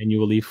 to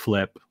manually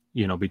flip,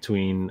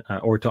 between,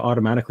 or to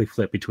automatically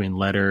flip between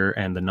letter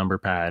and the number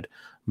pad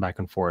back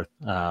and forth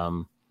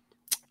on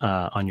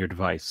your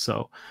device.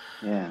 So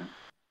Yeah.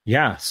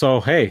 yeah.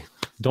 So hey,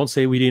 don't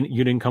say you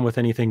didn't come with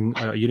anything.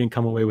 You didn't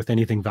come away with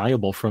anything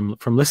valuable from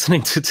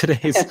listening to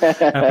today's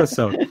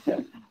episode.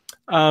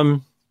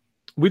 Um,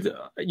 we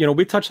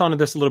touched on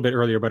this a little bit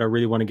earlier, but I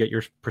really want to get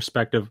your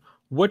perspective.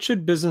 What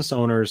should business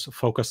owners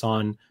focus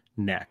on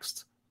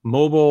next?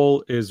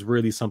 Mobile is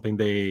really something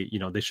they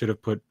should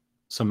have put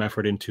some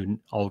effort into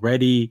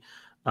already.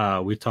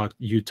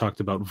 You talked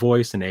about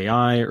voice and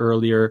AI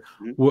earlier.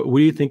 What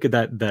do you think of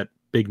that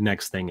big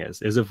next thing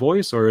is? Is it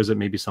voice, or is it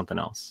maybe something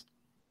else?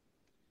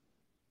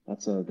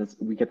 That's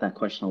we get that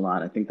question a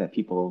lot. I think that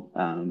people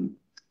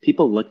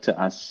look to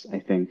us, I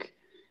think,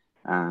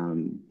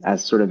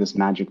 as sort of this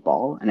magic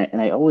ball.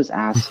 And I always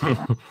ask,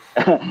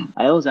 I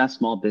always ask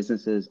small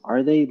businesses,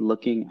 are they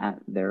looking at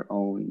their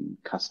own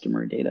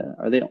customer data?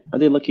 Are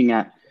they looking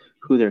at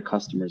who their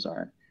customers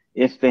are?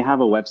 If they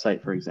have a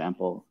website, for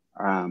example,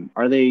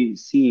 are they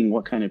seeing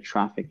what kind of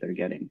traffic they're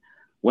getting?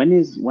 When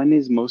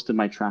is most of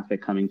my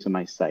traffic coming to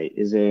my site?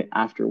 Is it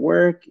after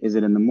work? Is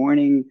it in the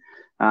morning?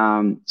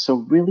 So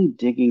really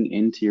digging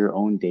into your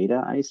own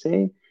data, I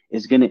say,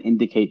 is going to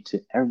indicate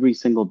to every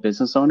single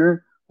business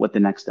owner what the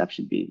next step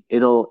should be.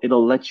 It'll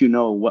let you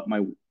know what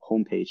my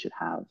homepage should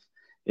have.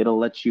 It'll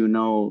let you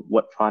know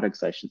what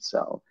products I should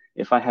sell.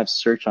 If I have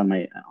search on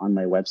my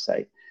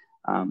website,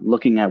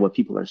 looking at what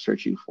people are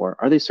searching for.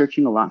 Are they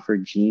searching a lot for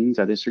jeans?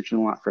 Are they searching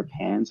a lot for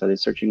pants? Are they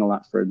searching a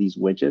lot for these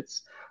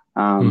widgets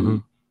Mm-hmm.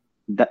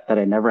 that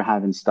I never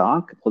have in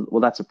stock?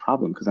 Well, that's a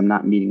problem because I'm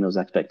not meeting those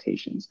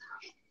expectations.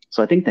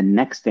 So I think the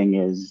next thing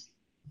is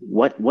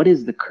what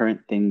is the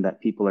current thing that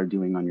people are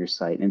doing on your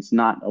site? And it's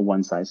not a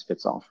one size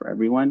fits all for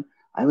everyone.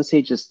 I would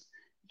say just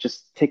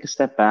take a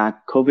step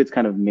back. COVID's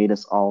kind of made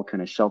us all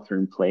kind of shelter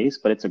in place,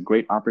 but it's a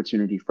great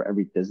opportunity for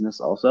every business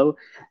also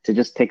to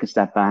just take a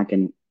step back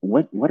and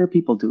what are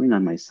people doing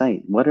on my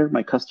site? What are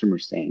my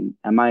customers saying?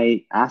 Am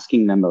I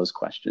asking them those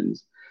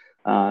questions?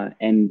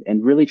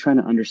 And really trying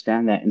to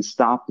understand that and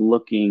stop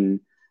looking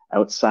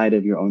outside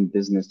of your own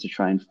business to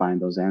try and find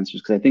those answers.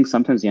 Because I think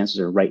sometimes the answers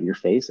are right in your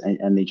face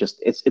and they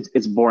just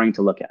it's boring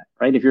to look at,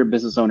 right? If you're a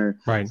business owner,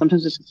 Right.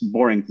 sometimes it's just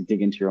boring to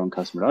dig into your own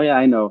customer. Oh yeah,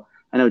 I know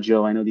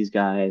Joe, I know these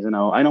guys, I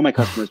know my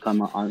customers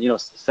come on,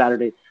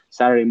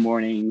 Saturday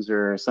mornings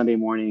or Sunday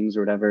mornings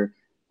or whatever.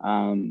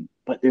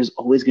 But there's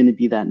always going to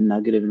be that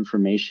nugget of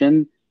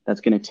information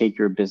that's going to take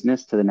your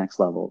business to the next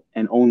level,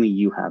 and only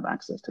you have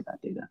access to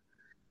that data.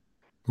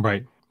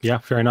 Right. Yeah,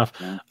 fair enough.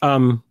 Yeah.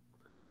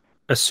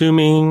 Let's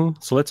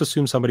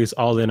assume somebody's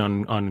all in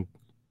on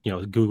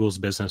Google's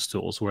business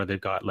tools, where they've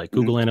got like Mm-hmm.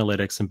 Google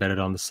Analytics embedded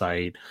on the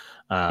site.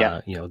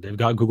 Yeah. They've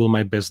got Google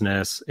My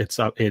Business. It's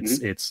up.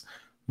 Mm-hmm. It's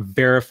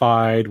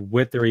verified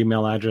with their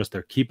email address.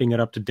 They're keeping it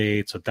up to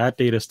date. So that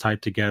data is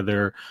tied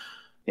together.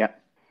 Yeah.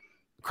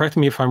 Correct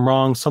me if I'm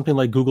wrong. Something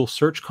like Google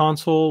Search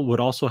Console would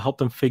also help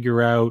them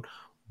figure out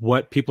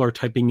what people are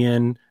typing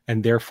in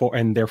and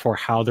therefore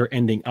how they're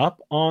ending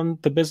up on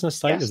the business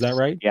site. Yes. Is that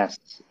right?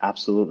 Yes,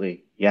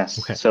 absolutely. Yes.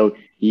 Okay. So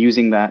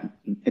using that,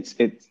 it's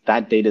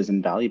that data is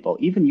invaluable.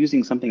 Even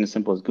using something as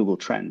simple as Google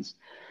Trends,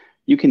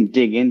 you can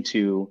dig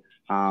into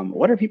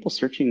what are people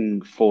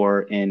searching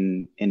for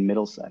in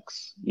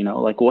Middlesex? You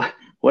know, like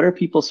what are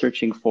people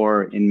searching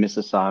for in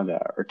Mississauga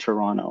or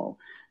Toronto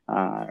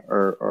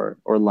or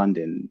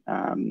London?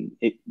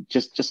 It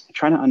just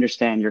trying to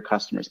understand your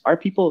customers. Are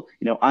people,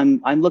 you know,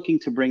 I'm looking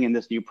to bring in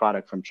this new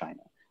product from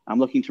China. I'm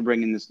looking to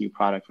bring in this new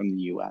product from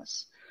the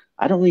US.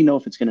 I don't really know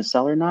if it's going to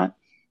sell or not.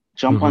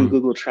 Jump on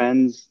Google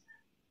Trends,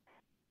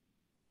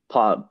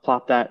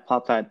 plop that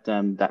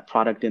that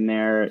product in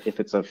there, if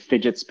it's a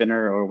fidget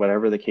spinner or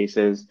whatever the case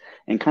is,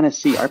 and kind of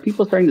see, are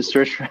people starting to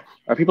search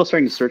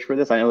for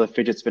this? I know the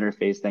fidget spinner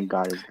phase, thank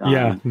God, is gone.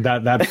 Yeah,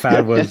 that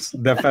fad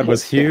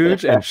was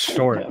huge and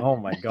short. Oh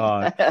my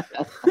God.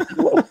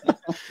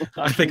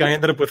 I think I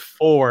ended up with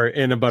 4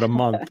 in about a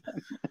month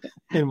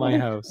in my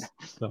house.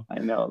 So I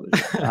know.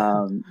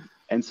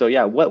 And so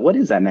yeah, what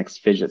is that next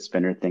fidget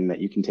spinner thing that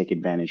you can take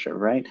advantage of,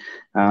 right?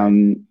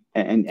 And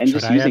should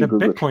just I using add a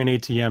Google. Bitcoin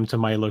ATM to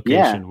my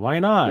location? Why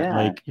not? Yeah,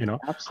 Like, you know,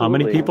 how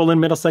many absolutely. people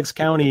in Middlesex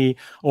County,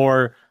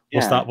 or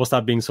Yeah. we'll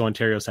stop being so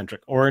Ontario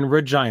centric, or in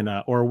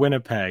Regina or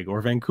Winnipeg or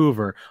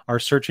Vancouver are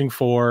searching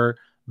for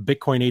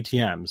Bitcoin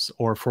ATMs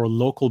or for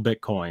local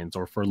Bitcoins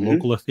or for Mhm.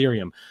 local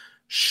Ethereum?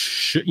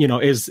 You know,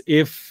 is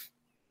if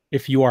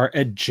you are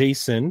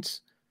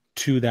adjacent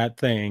to that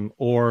thing,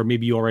 or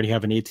maybe you already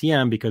have an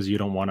ATM because you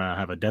don't want to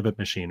have a debit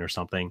machine or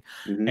something,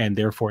 Mhm. and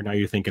therefore now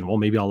you're thinking, well,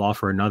 maybe I'll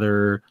offer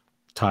another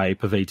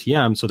type of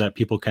ATM so that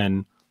people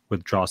can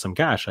withdraw some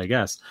cash, I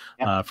guess,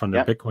 Yep. from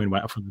their Yep.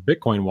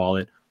 Bitcoin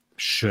wallet.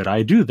 Should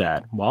I do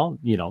that? Well,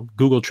 you know,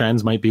 Google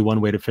Trends might be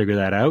one way to figure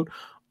that out.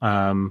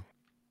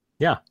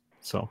 Yeah.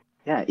 So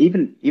Yeah,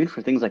 even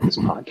for things like this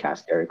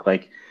podcast, Eric,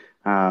 like,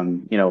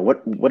 you know,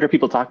 what are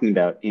people talking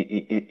about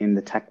in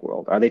the tech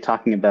world? Are they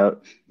talking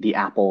about the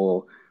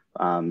Apple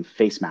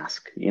face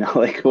mask? You know,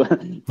 like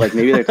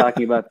maybe they're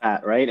talking about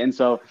that, right? And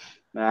so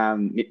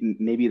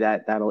maybe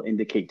that'll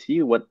indicate to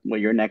you what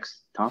your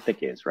next topic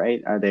is,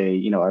 right? Are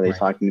they right.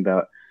 talking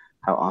about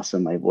how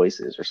awesome my voice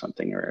is or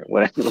something, or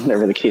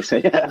whatever the case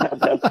is?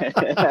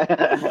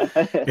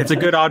 It's a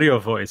good audio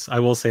voice. I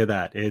will say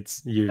that. No,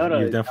 You've no,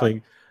 no.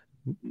 definitely.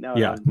 No,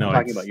 Yeah, I'm no,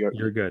 talking about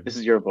you're good. this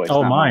is your voice,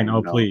 Oh, not mine. mine.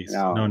 Oh, No, please.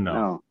 no,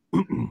 No.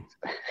 no.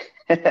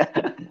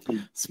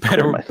 It's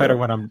Clear my better throat.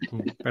 when I'm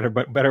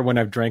better when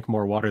I've drank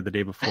more water the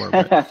day before,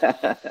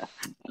 but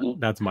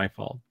that's my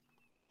fault.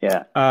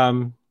 Yeah.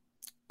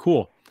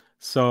 Cool.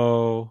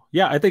 So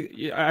yeah, I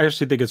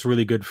actually think it's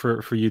really good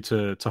for you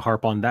to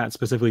harp on that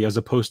specifically, as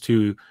opposed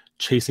to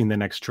chasing the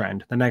next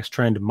trend. The next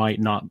trend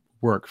might not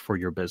work for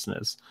your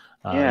business.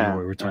 You know, Yeah.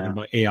 we were talking Yeah.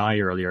 about AI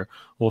earlier.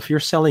 Well, if you're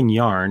selling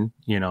yarn,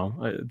 you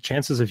know,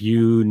 chances of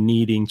you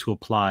needing to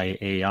apply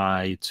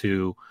AI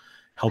to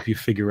help you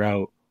figure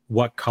out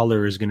what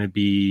color is going to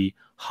be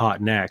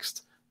hot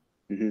next,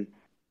 Hmm.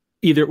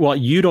 either, well,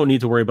 you don't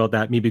need to worry about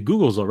that. Maybe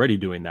Google's already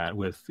doing that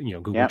with, you know,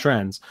 Google Yep.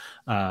 Trends,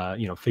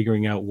 you know,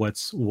 figuring out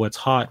what's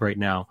hot right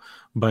now.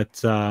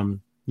 But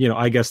you know,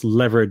 I guess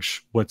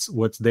leverage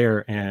what's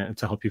there and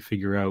to help you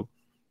figure out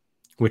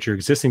what your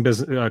existing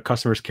business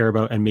customers care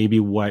about, and maybe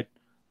what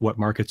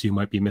markets you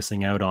might be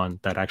missing out on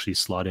that actually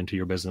slot into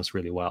your business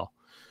really well.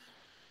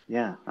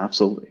 Yeah.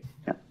 Absolutely.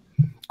 Yeah.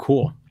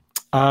 Cool.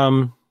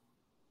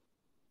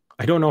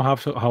 I don't know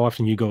how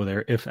often you go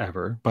there, if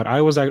ever, but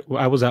I was at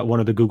one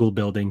of the Google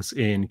buildings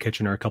in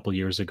Kitchener a couple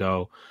years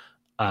ago.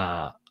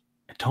 I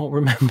don't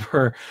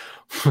remember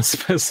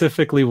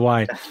specifically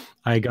why.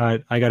 I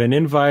got an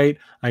invite.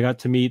 I got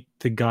to meet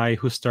the guy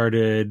who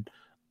started.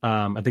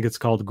 I think it's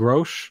called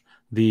Grosh,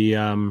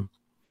 the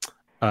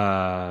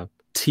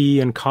tea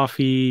and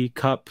coffee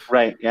cup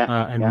Right.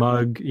 Yeah. and Yeah.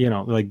 mug. You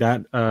know, like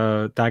that.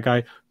 That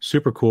guy,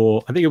 super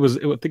cool. I think it was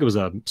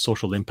a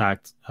social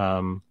impact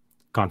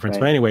conference.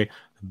 But Right. anyway,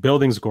 the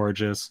building's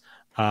gorgeous.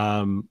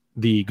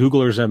 The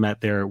Googlers I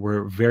met there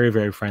were very,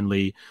 very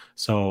friendly.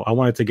 So I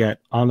wanted to get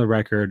on the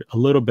record a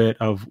little bit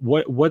of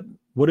what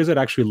is it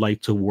actually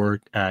like to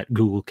work at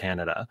Google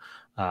Canada.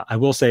 I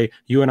will say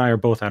you and I are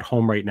both at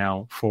home right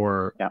now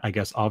for, Yeah. I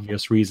guess,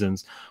 obvious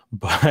reasons,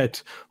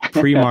 but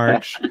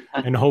pre-March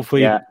and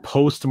hopefully Yeah.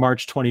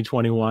 post-March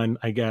 2021,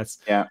 I guess.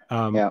 Yeah.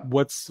 Yeah.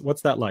 What's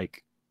that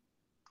like?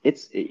 They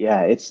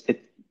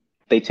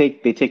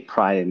take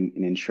pride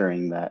in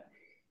ensuring that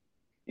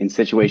in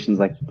situations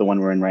like the one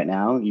we're in right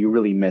now, you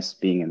really miss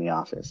being in the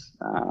office.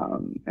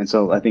 And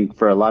so I think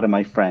for a lot of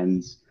my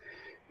friends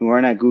who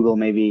aren't at Google,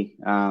 maybe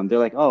they're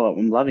like, "Oh,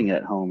 I'm loving it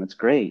at home. It's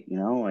great." You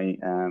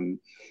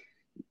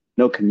know,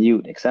 no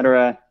commute,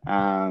 etc.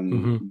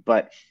 Hmm.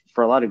 But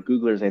for a lot of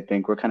Googlers, I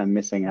think we're kind of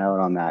missing out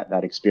on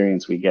that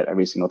experience we get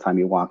every single time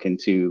you walk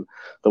into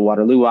the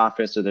Waterloo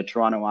office or the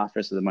Toronto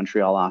office or the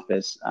Montreal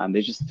office.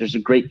 There's a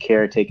great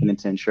care taken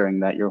into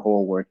ensuring that your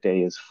whole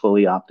workday is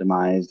fully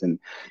optimized and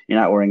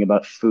you're not worrying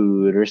about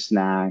food or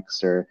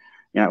snacks, or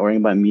you're not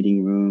worrying about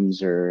meeting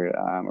rooms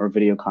or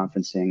video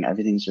conferencing.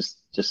 Everything's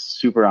just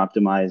super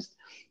optimized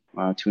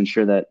to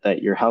ensure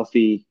that you're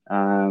healthy,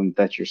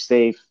 that you're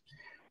safe.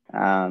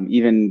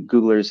 Even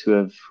Googlers who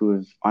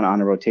have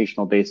on a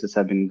rotational basis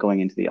have been going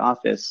into the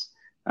office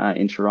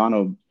in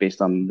Toronto based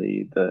on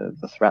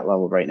the threat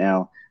level right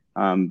now.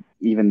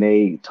 Even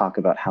they talk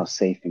about how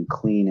safe and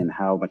clean and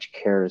how much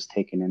care is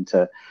taken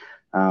into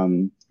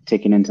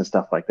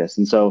stuff like this.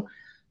 And so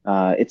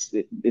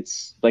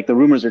it's like the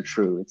rumors are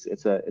true.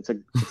 It's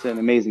an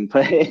amazing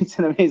place. It's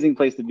an amazing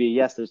place to be.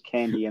 Yes, there's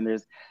candy and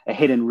there's a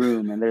hidden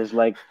room and there's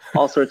like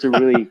all sorts of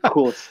really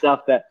cool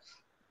stuff that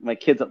my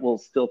kids will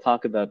still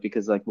talk about,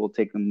 because like we'll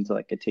take them to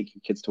like a take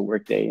your kids to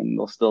work day and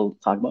they'll still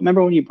talk about,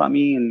 remember when you brought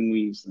me, and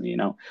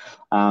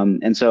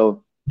and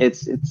so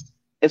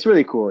it's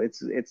really cool.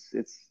 It's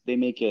they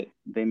make it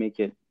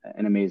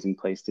an amazing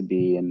place to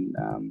be. And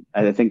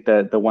I think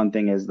the one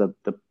thing is the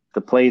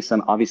place,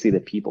 and obviously the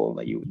people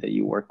that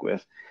you work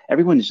with.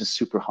 Everyone is just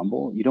super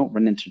humble. You don't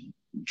run into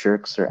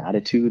jerks or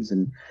attitudes,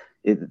 and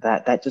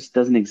that just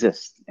doesn't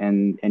exist.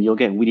 And you'll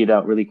get weeded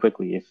out really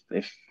quickly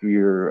if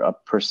you're a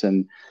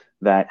person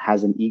that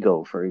has an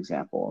ego, for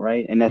example,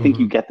 right? And I think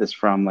you Hmm. get this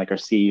from like our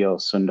CEO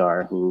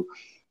Sundar, who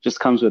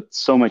just comes with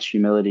so much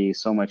humility,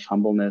 so much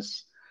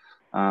humbleness,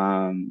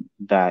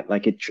 that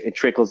like it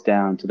trickles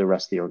down to the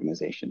rest of the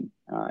organization.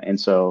 And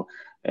so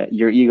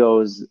your ego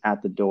is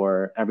at the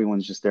door.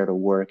 Everyone's just there to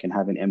work and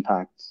have an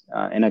impact.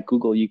 And at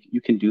Google,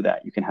 you can do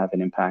that. You can have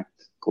an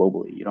impact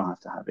globally. You don't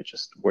have to have it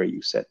just where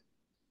you sit.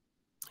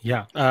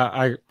 Yeah.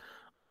 I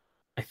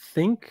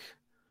think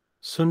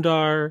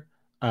Sundar,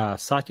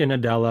 Satya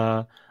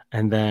Nadella,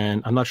 and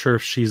then I'm not sure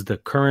if she's the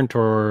current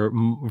or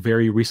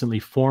very recently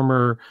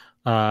former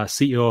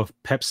CEO of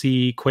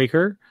Pepsi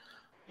Quaker,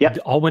 Yep.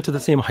 all went to the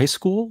same high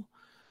school.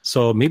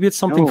 So maybe it's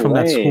something No from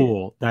that way.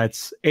 school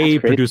that's That's A, crazy.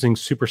 producing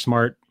super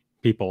smart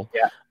people,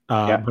 Yeah.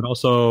 Yeah. but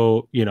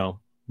also,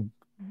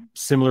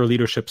 similar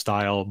leadership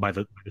style by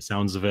the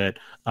sounds of it.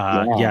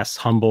 Yeah. Yes,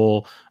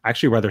 humble,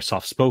 actually rather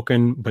soft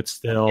spoken, but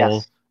still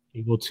Yes.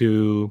 able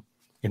to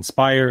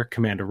inspire,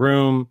 command a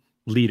room,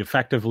 lead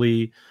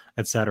effectively,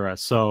 etc.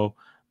 So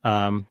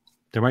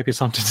there might be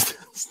something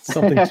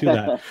something to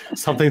that,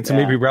 something to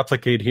maybe Yeah.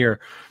 replicate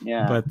here.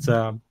 Yeah.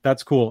 But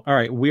that's cool. All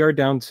right, we are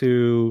down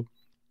to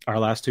our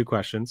last two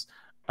questions.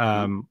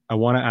 I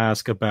want to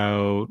ask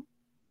about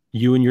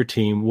you and your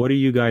team. What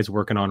are you guys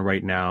working on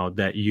right now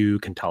that you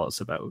can tell us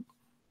about?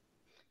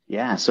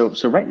 Yeah, so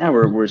right now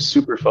we're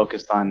super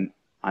focused on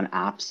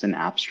apps and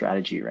app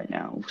strategy right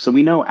now. So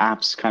we know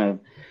apps kind of,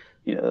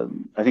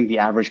 I think the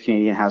average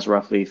Canadian has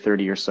roughly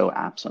 30 or so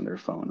apps on their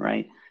phone,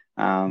 right?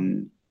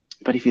 Um,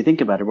 but if you think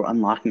about it, we're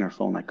unlocking our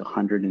phone like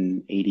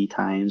 180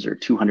 times or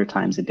 200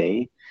 times a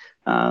day.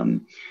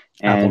 Um,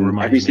 Apple and every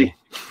reminds single,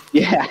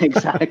 me. yeah,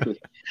 exactly.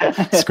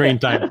 Screen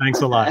time.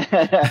 Thanks a lot.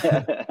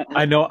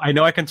 I know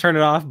I can turn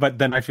it off, but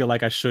then I feel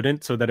like I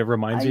shouldn't, so that it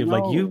reminds I me of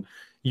like know.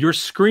 your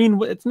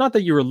screen. It's not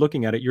that you were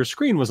looking at it. Your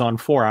screen was on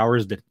 4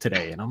 hours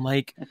today, and I'm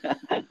like,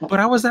 but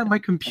I was at my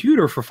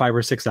computer for 5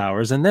 or 6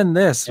 hours, and then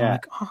this. And I'm Yeah,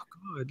 like, oh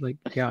god, like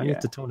yeah, I need yeah,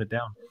 to tone it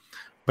down.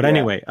 But yeah,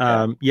 anyway,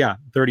 yeah. yeah,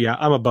 30.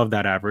 I'm above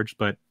that average,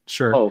 but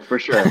sure. Oh, for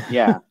sure.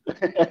 Yeah.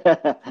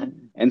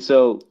 And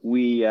so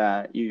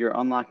you're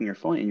unlocking your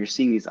phone and you're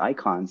seeing these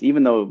icons,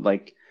 even though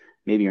like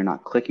maybe you're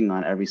not clicking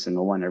on every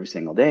single one every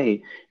single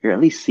day, you're at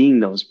least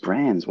seeing those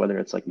brands, whether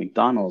it's like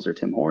McDonald's or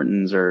Tim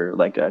Hortons or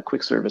like a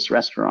quick service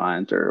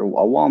restaurant or a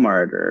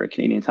Walmart or a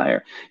Canadian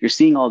Tire. You're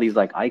seeing all these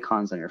like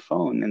icons on your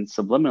phone, and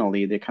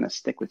subliminally they kind of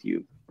stick with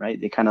you, right?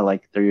 They kind of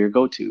like they're your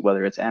go-to,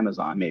 whether it's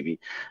Amazon maybe.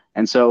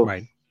 And so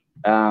Right.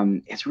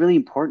 it's really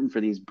important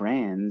for these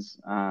brands,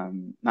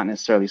 not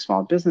necessarily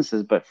small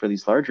businesses, but for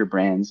these larger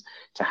brands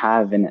to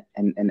have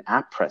an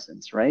app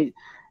presence, right?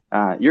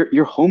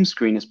 Your home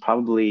screen is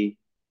probably,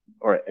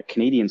 or a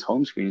Canadian's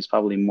home screen is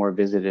probably more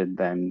visited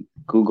than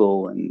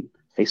Google and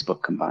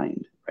Facebook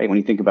combined, right? When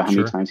you think about how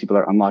many Sure. times people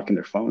are unlocking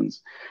their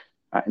phones.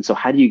 And so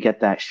how do you get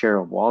that share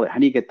of wallet? How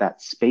do you get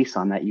that space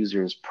on that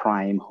user's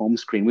prime home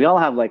screen? We all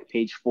have like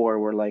page four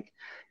where like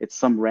it's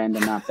some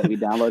random app that we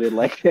downloaded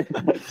like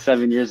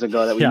 7 years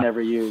ago that we Yeah.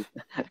 never used.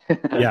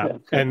 Yeah,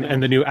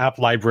 and the new app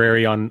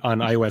library on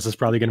iOS is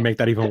probably going to make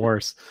that even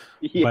worse.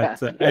 Yeah.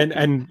 But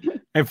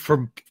and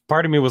for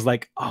part of me was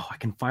like, oh, I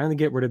can finally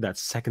get rid of that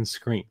second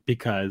screen,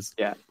 because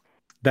Yeah.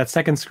 that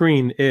second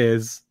screen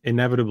is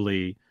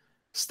inevitably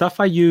stuff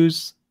I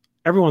use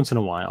every once in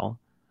a while.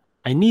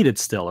 I need it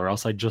still, or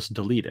else I just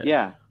delete it.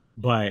 Yeah.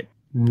 But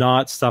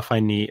not stuff I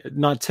need,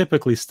 not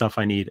typically stuff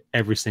I need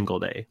every single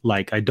day.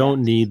 Like I don't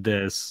Yes. need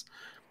this.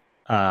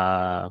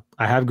 I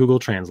have Google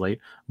Translate,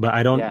 but I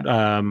Yeah.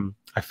 don't.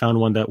 I found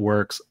one that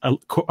works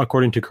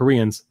according to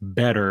Koreans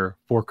better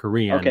for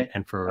Korean Okay.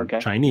 and for Okay.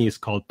 Chinese,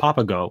 called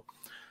Papago.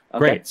 Okay.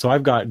 Great. So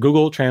I've got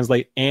Google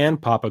Translate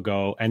and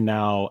Papago and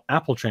now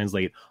Apple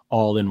Translate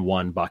all in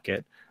one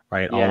bucket,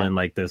 right? All Yeah. in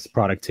like this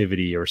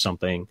productivity or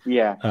something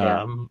Yeah.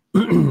 Yeah.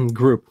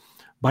 group.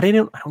 But I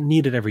don't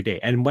need it every day.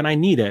 And when I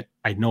need it,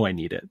 I know I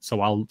need it. So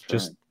I'll Sure.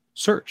 just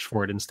search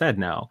for it instead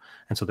now.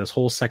 And so this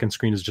whole second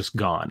screen is just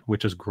gone,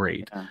 which is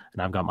great. Yeah.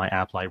 And I've got my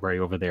app library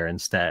over there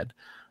instead.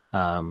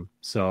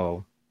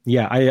 So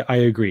yeah, I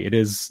agree. It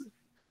is.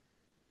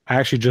 I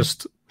actually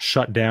just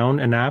shut down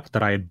an app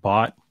that I had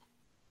bought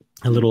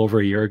a little over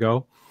a year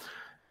ago.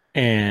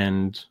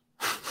 And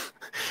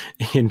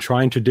in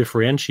trying to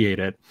differentiate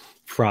it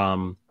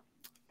from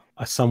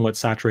a somewhat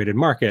saturated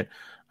market,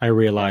 I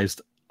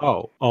realized,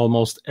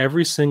 almost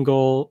every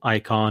single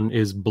icon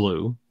is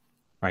blue,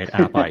 right?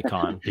 App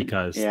icon,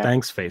 because Yeah.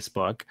 thanks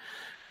Facebook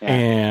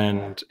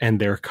Yeah. and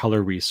their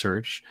color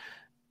research.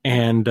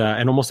 And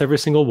almost every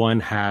single one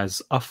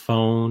has a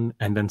phone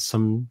and then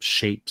some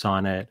shapes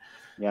on it.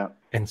 Yeah.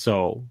 And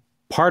so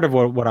part of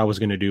what I was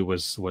going to do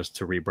was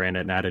to rebrand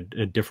it and add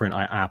a different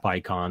app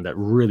icon that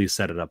really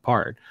set it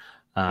apart.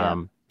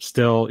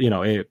 Still,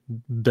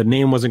 the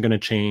name wasn't going to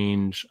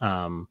change.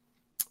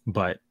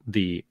 But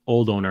the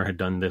old owner had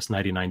done this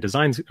 99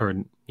 Designs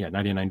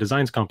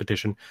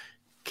competition,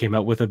 came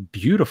out with a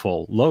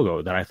beautiful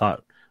logo that I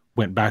thought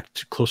went back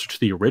to closer to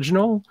the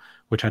original,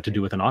 which had to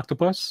do with an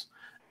octopus,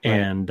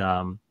 and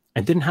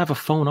didn't have a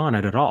phone on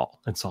it at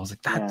all. And so I was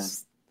like,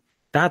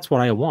 that's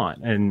what I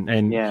want. And I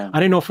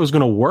didn't know if it was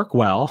going to work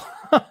well.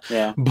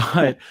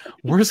 But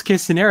worst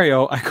case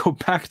scenario, I go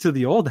back to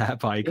the old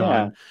app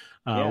icon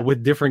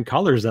with different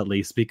colors at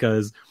least,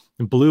 because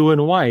blue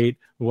and white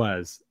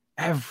was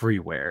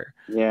everywhere.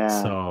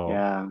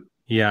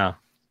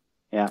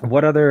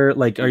 What other,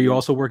 are you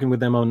also working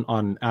with them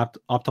on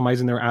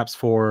optimizing their apps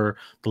for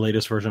the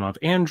latest version of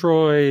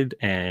Android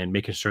and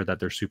making sure that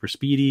they're super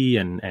speedy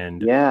and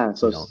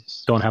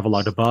don't have a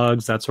lot of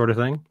bugs, that sort of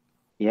thing?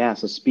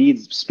 So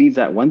speed's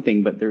that one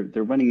thing, but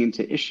they're running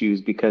into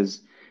issues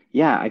because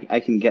I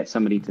can get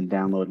somebody to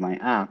download my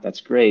app. That's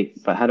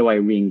great, but how do I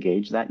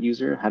re-engage that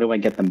user? How do I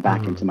get them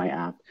back into my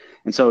app?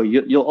 And so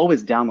you'll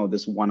always download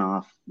this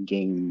one-off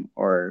game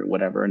or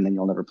whatever, and then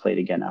you'll never play it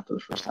again after the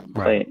first time you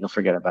play it. You'll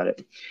forget about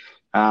it.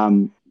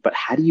 But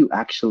how do you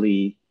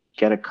actually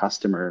get a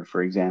customer,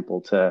 for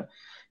example, to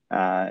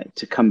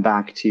come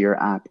back to your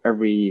app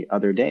every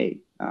other day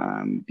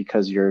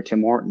because you're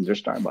Tim Hortons or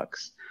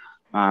Starbucks?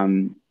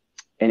 And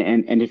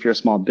if you're a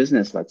small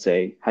business, let's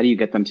say, how do you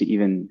get them to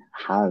even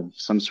have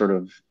some sort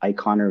of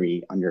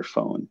iconery on your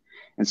phone?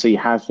 And so you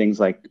have things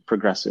like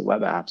progressive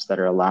web apps that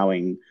are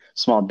allowing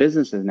small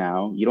businesses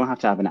now, you don't have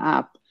to have an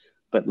app,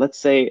 but let's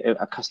say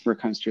a customer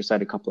comes to your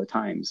site a couple of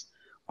times.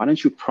 Why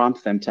don't you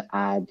prompt them to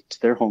add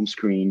to their home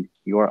screen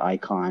your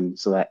icon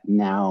so that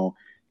now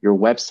your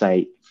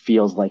website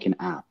feels like an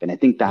app? And I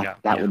think that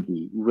would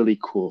be really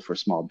cool for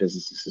small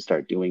businesses to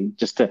start doing,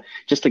 just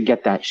to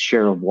get that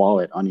share of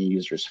wallet on a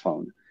user's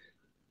phone.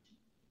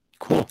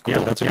 Cool. Yeah,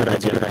 that's a good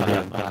idea.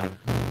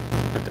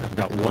 I've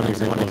got one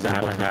example of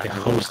that. I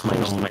host my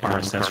own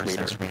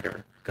RSS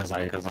reader because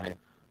I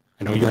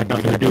know you had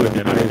nothing to do with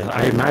it.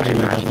 I imagine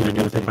you had nothing to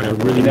do with it, but I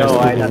really miss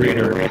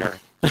the reader.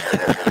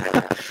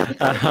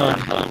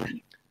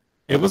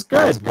 It was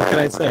good. What can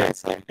I say?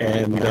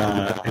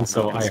 And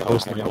so I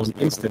host my own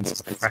instance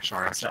of Fresh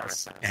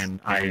RSS,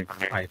 and I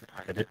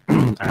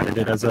added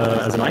it as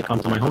an icon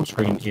to my home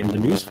screen in the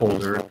news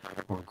folder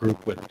or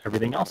group with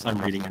everything else I'm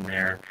reading in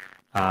there.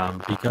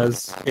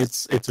 Because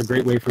it's a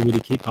great way for me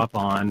to keep up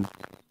on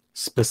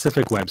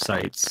specific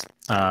websites,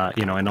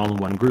 and all in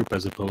one group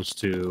as opposed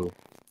to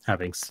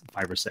having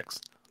 5 or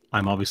 6.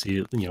 I'm obviously,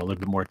 a little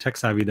bit more tech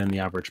savvy than the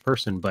average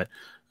person, but,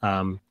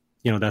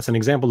 that's an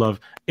example of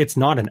it's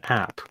not an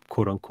app,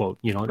 quote unquote,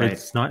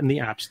 It's not in the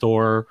App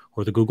Store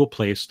or the Google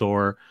Play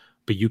Store,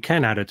 but you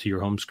can add it to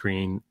your home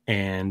screen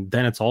and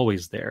then it's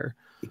always there.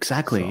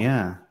 Exactly. So,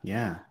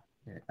 yeah.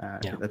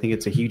 I think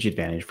it's a huge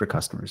advantage for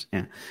customers.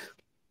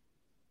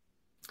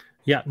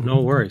 Yeah, no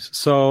worries.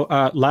 So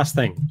last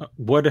thing,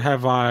 what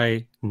have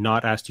I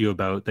not asked you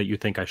about that you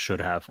think I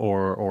should have,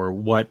 or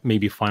what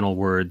maybe final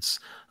words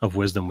of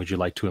wisdom would you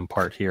like to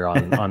impart here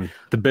on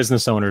the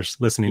business owners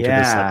listening to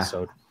this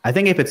episode? I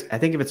think if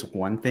it's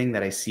one thing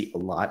that I see a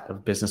lot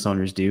of business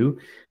owners do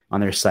on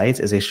their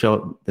sites is they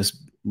show this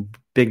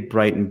big,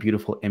 bright and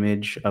beautiful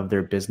image of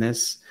their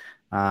business,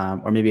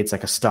 or maybe it's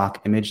like a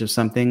stock image of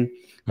something,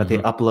 but they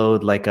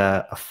upload like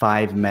a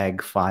 5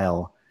 meg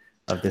file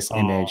of this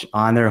image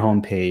on their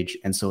homepage.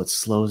 And so it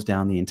slows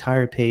down the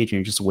entire page and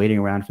you're just waiting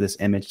around for this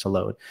image to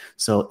load.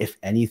 So if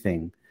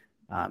anything,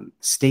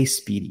 stay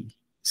speedy,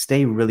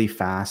 stay really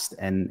fast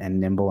and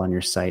nimble on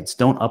your sites.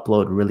 Don't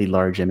upload really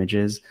large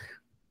images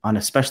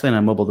especially on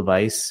a mobile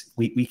device.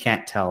 We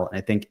can't tell. And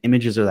I think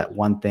images are that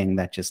one thing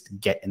that just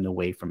get in the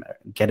way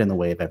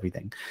of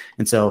everything.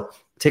 And so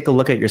take a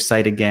look at your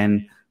site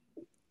again.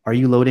 Are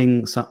you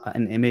loading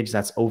an image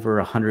that's over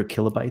 100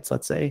 kilobytes,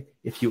 let's say?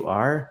 If you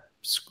are,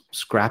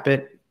 scrap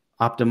it,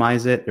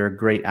 optimize it. There are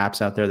great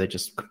apps out there that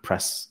just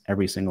compress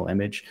every single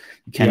image.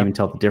 You can't even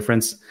tell the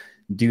difference.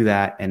 Do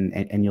that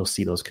and you'll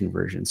see those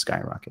conversions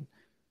skyrocket.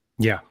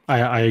 Yeah,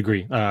 I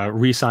agree.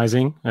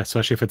 Resizing,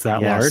 especially if it's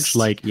that Yes, large,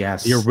 like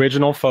yes. the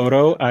original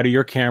photo out of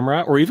your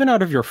camera or even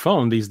out of your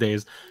phone these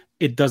days,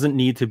 it doesn't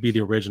need to be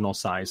the original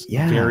size.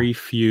 Yeah. Very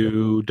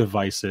few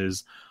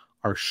devices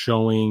are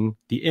showing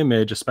the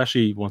image,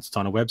 especially once it's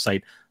on a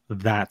website,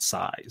 that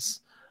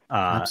size. This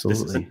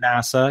Absolutely. isn't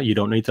NASA. You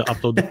don't need to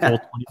upload the full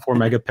 24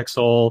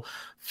 megapixel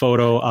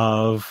photo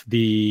of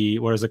the,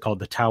 what is it called?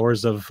 The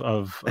towers of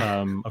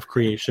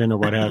creation or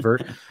whatever.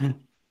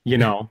 You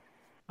know,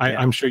 Yeah.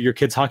 I'm sure your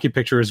kid's hockey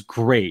picture is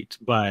great,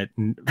 but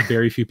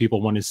very few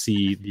people want to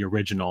see the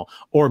original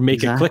or make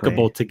Exactly. it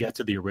clickable to get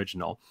to the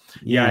original.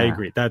 Yeah, I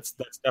agree. That's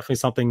definitely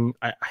something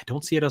I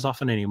don't see it as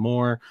often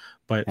anymore,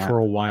 but Yeah. for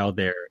a while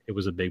there, it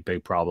was a big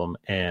problem.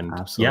 And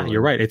Absolutely. yeah,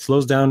 you're right. It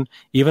slows down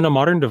even a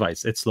modern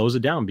device. It slows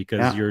it down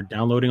because Yeah. you're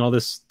downloading all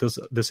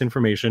this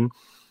information,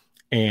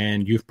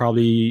 and you've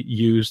probably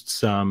used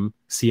some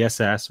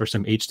CSS or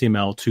some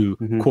HTML to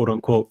quote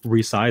unquote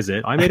resize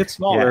it. I made it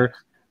smaller.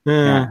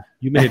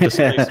 You made it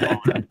display smaller.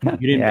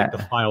 You didn't make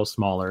the file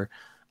smaller.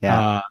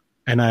 Yeah.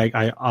 And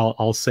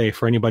I'll say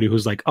for anybody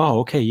who's like, oh,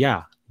 okay,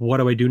 yeah, what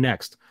do I do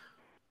next?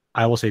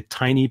 I will say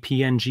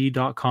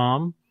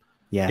tinypng.com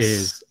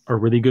is a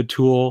really good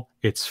tool.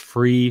 It's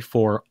free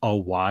for a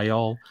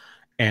while.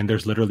 And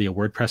there's literally a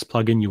WordPress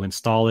plugin. You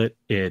install it.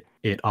 It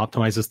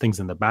optimizes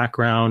things in the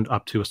background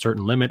up to a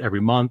certain limit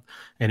every month.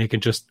 And it can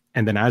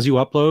and then as you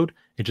upload,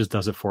 it just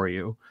does it for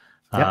you.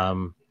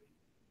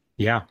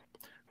 Yeah.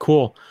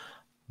 Cool.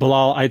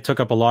 Bilal, I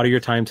took up a lot of your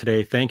time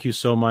today. Thank you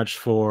so much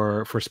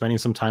for spending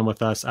some time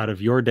with us out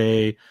of your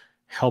day,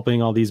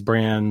 helping all these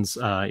brands,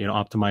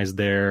 optimize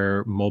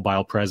their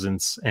mobile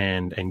presence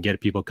and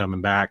get people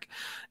coming back.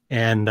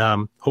 And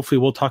hopefully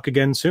we'll talk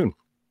again soon.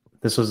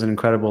 This was an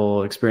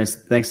incredible experience.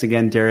 Thanks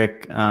again,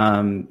 Derek.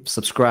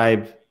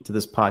 Subscribe to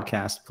this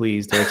podcast,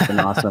 please. Derek's been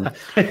awesome.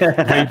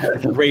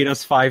 Rate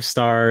us 5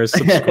 stars,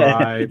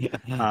 subscribe.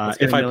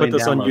 If I put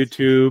this on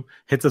YouTube,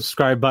 hit the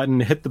subscribe button,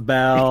 hit the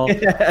bell,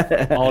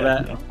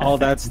 all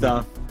that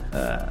stuff.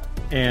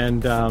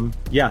 And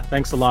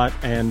thanks a lot.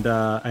 And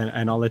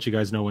I'll let you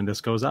guys know when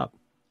this goes up.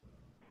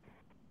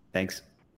 Thanks.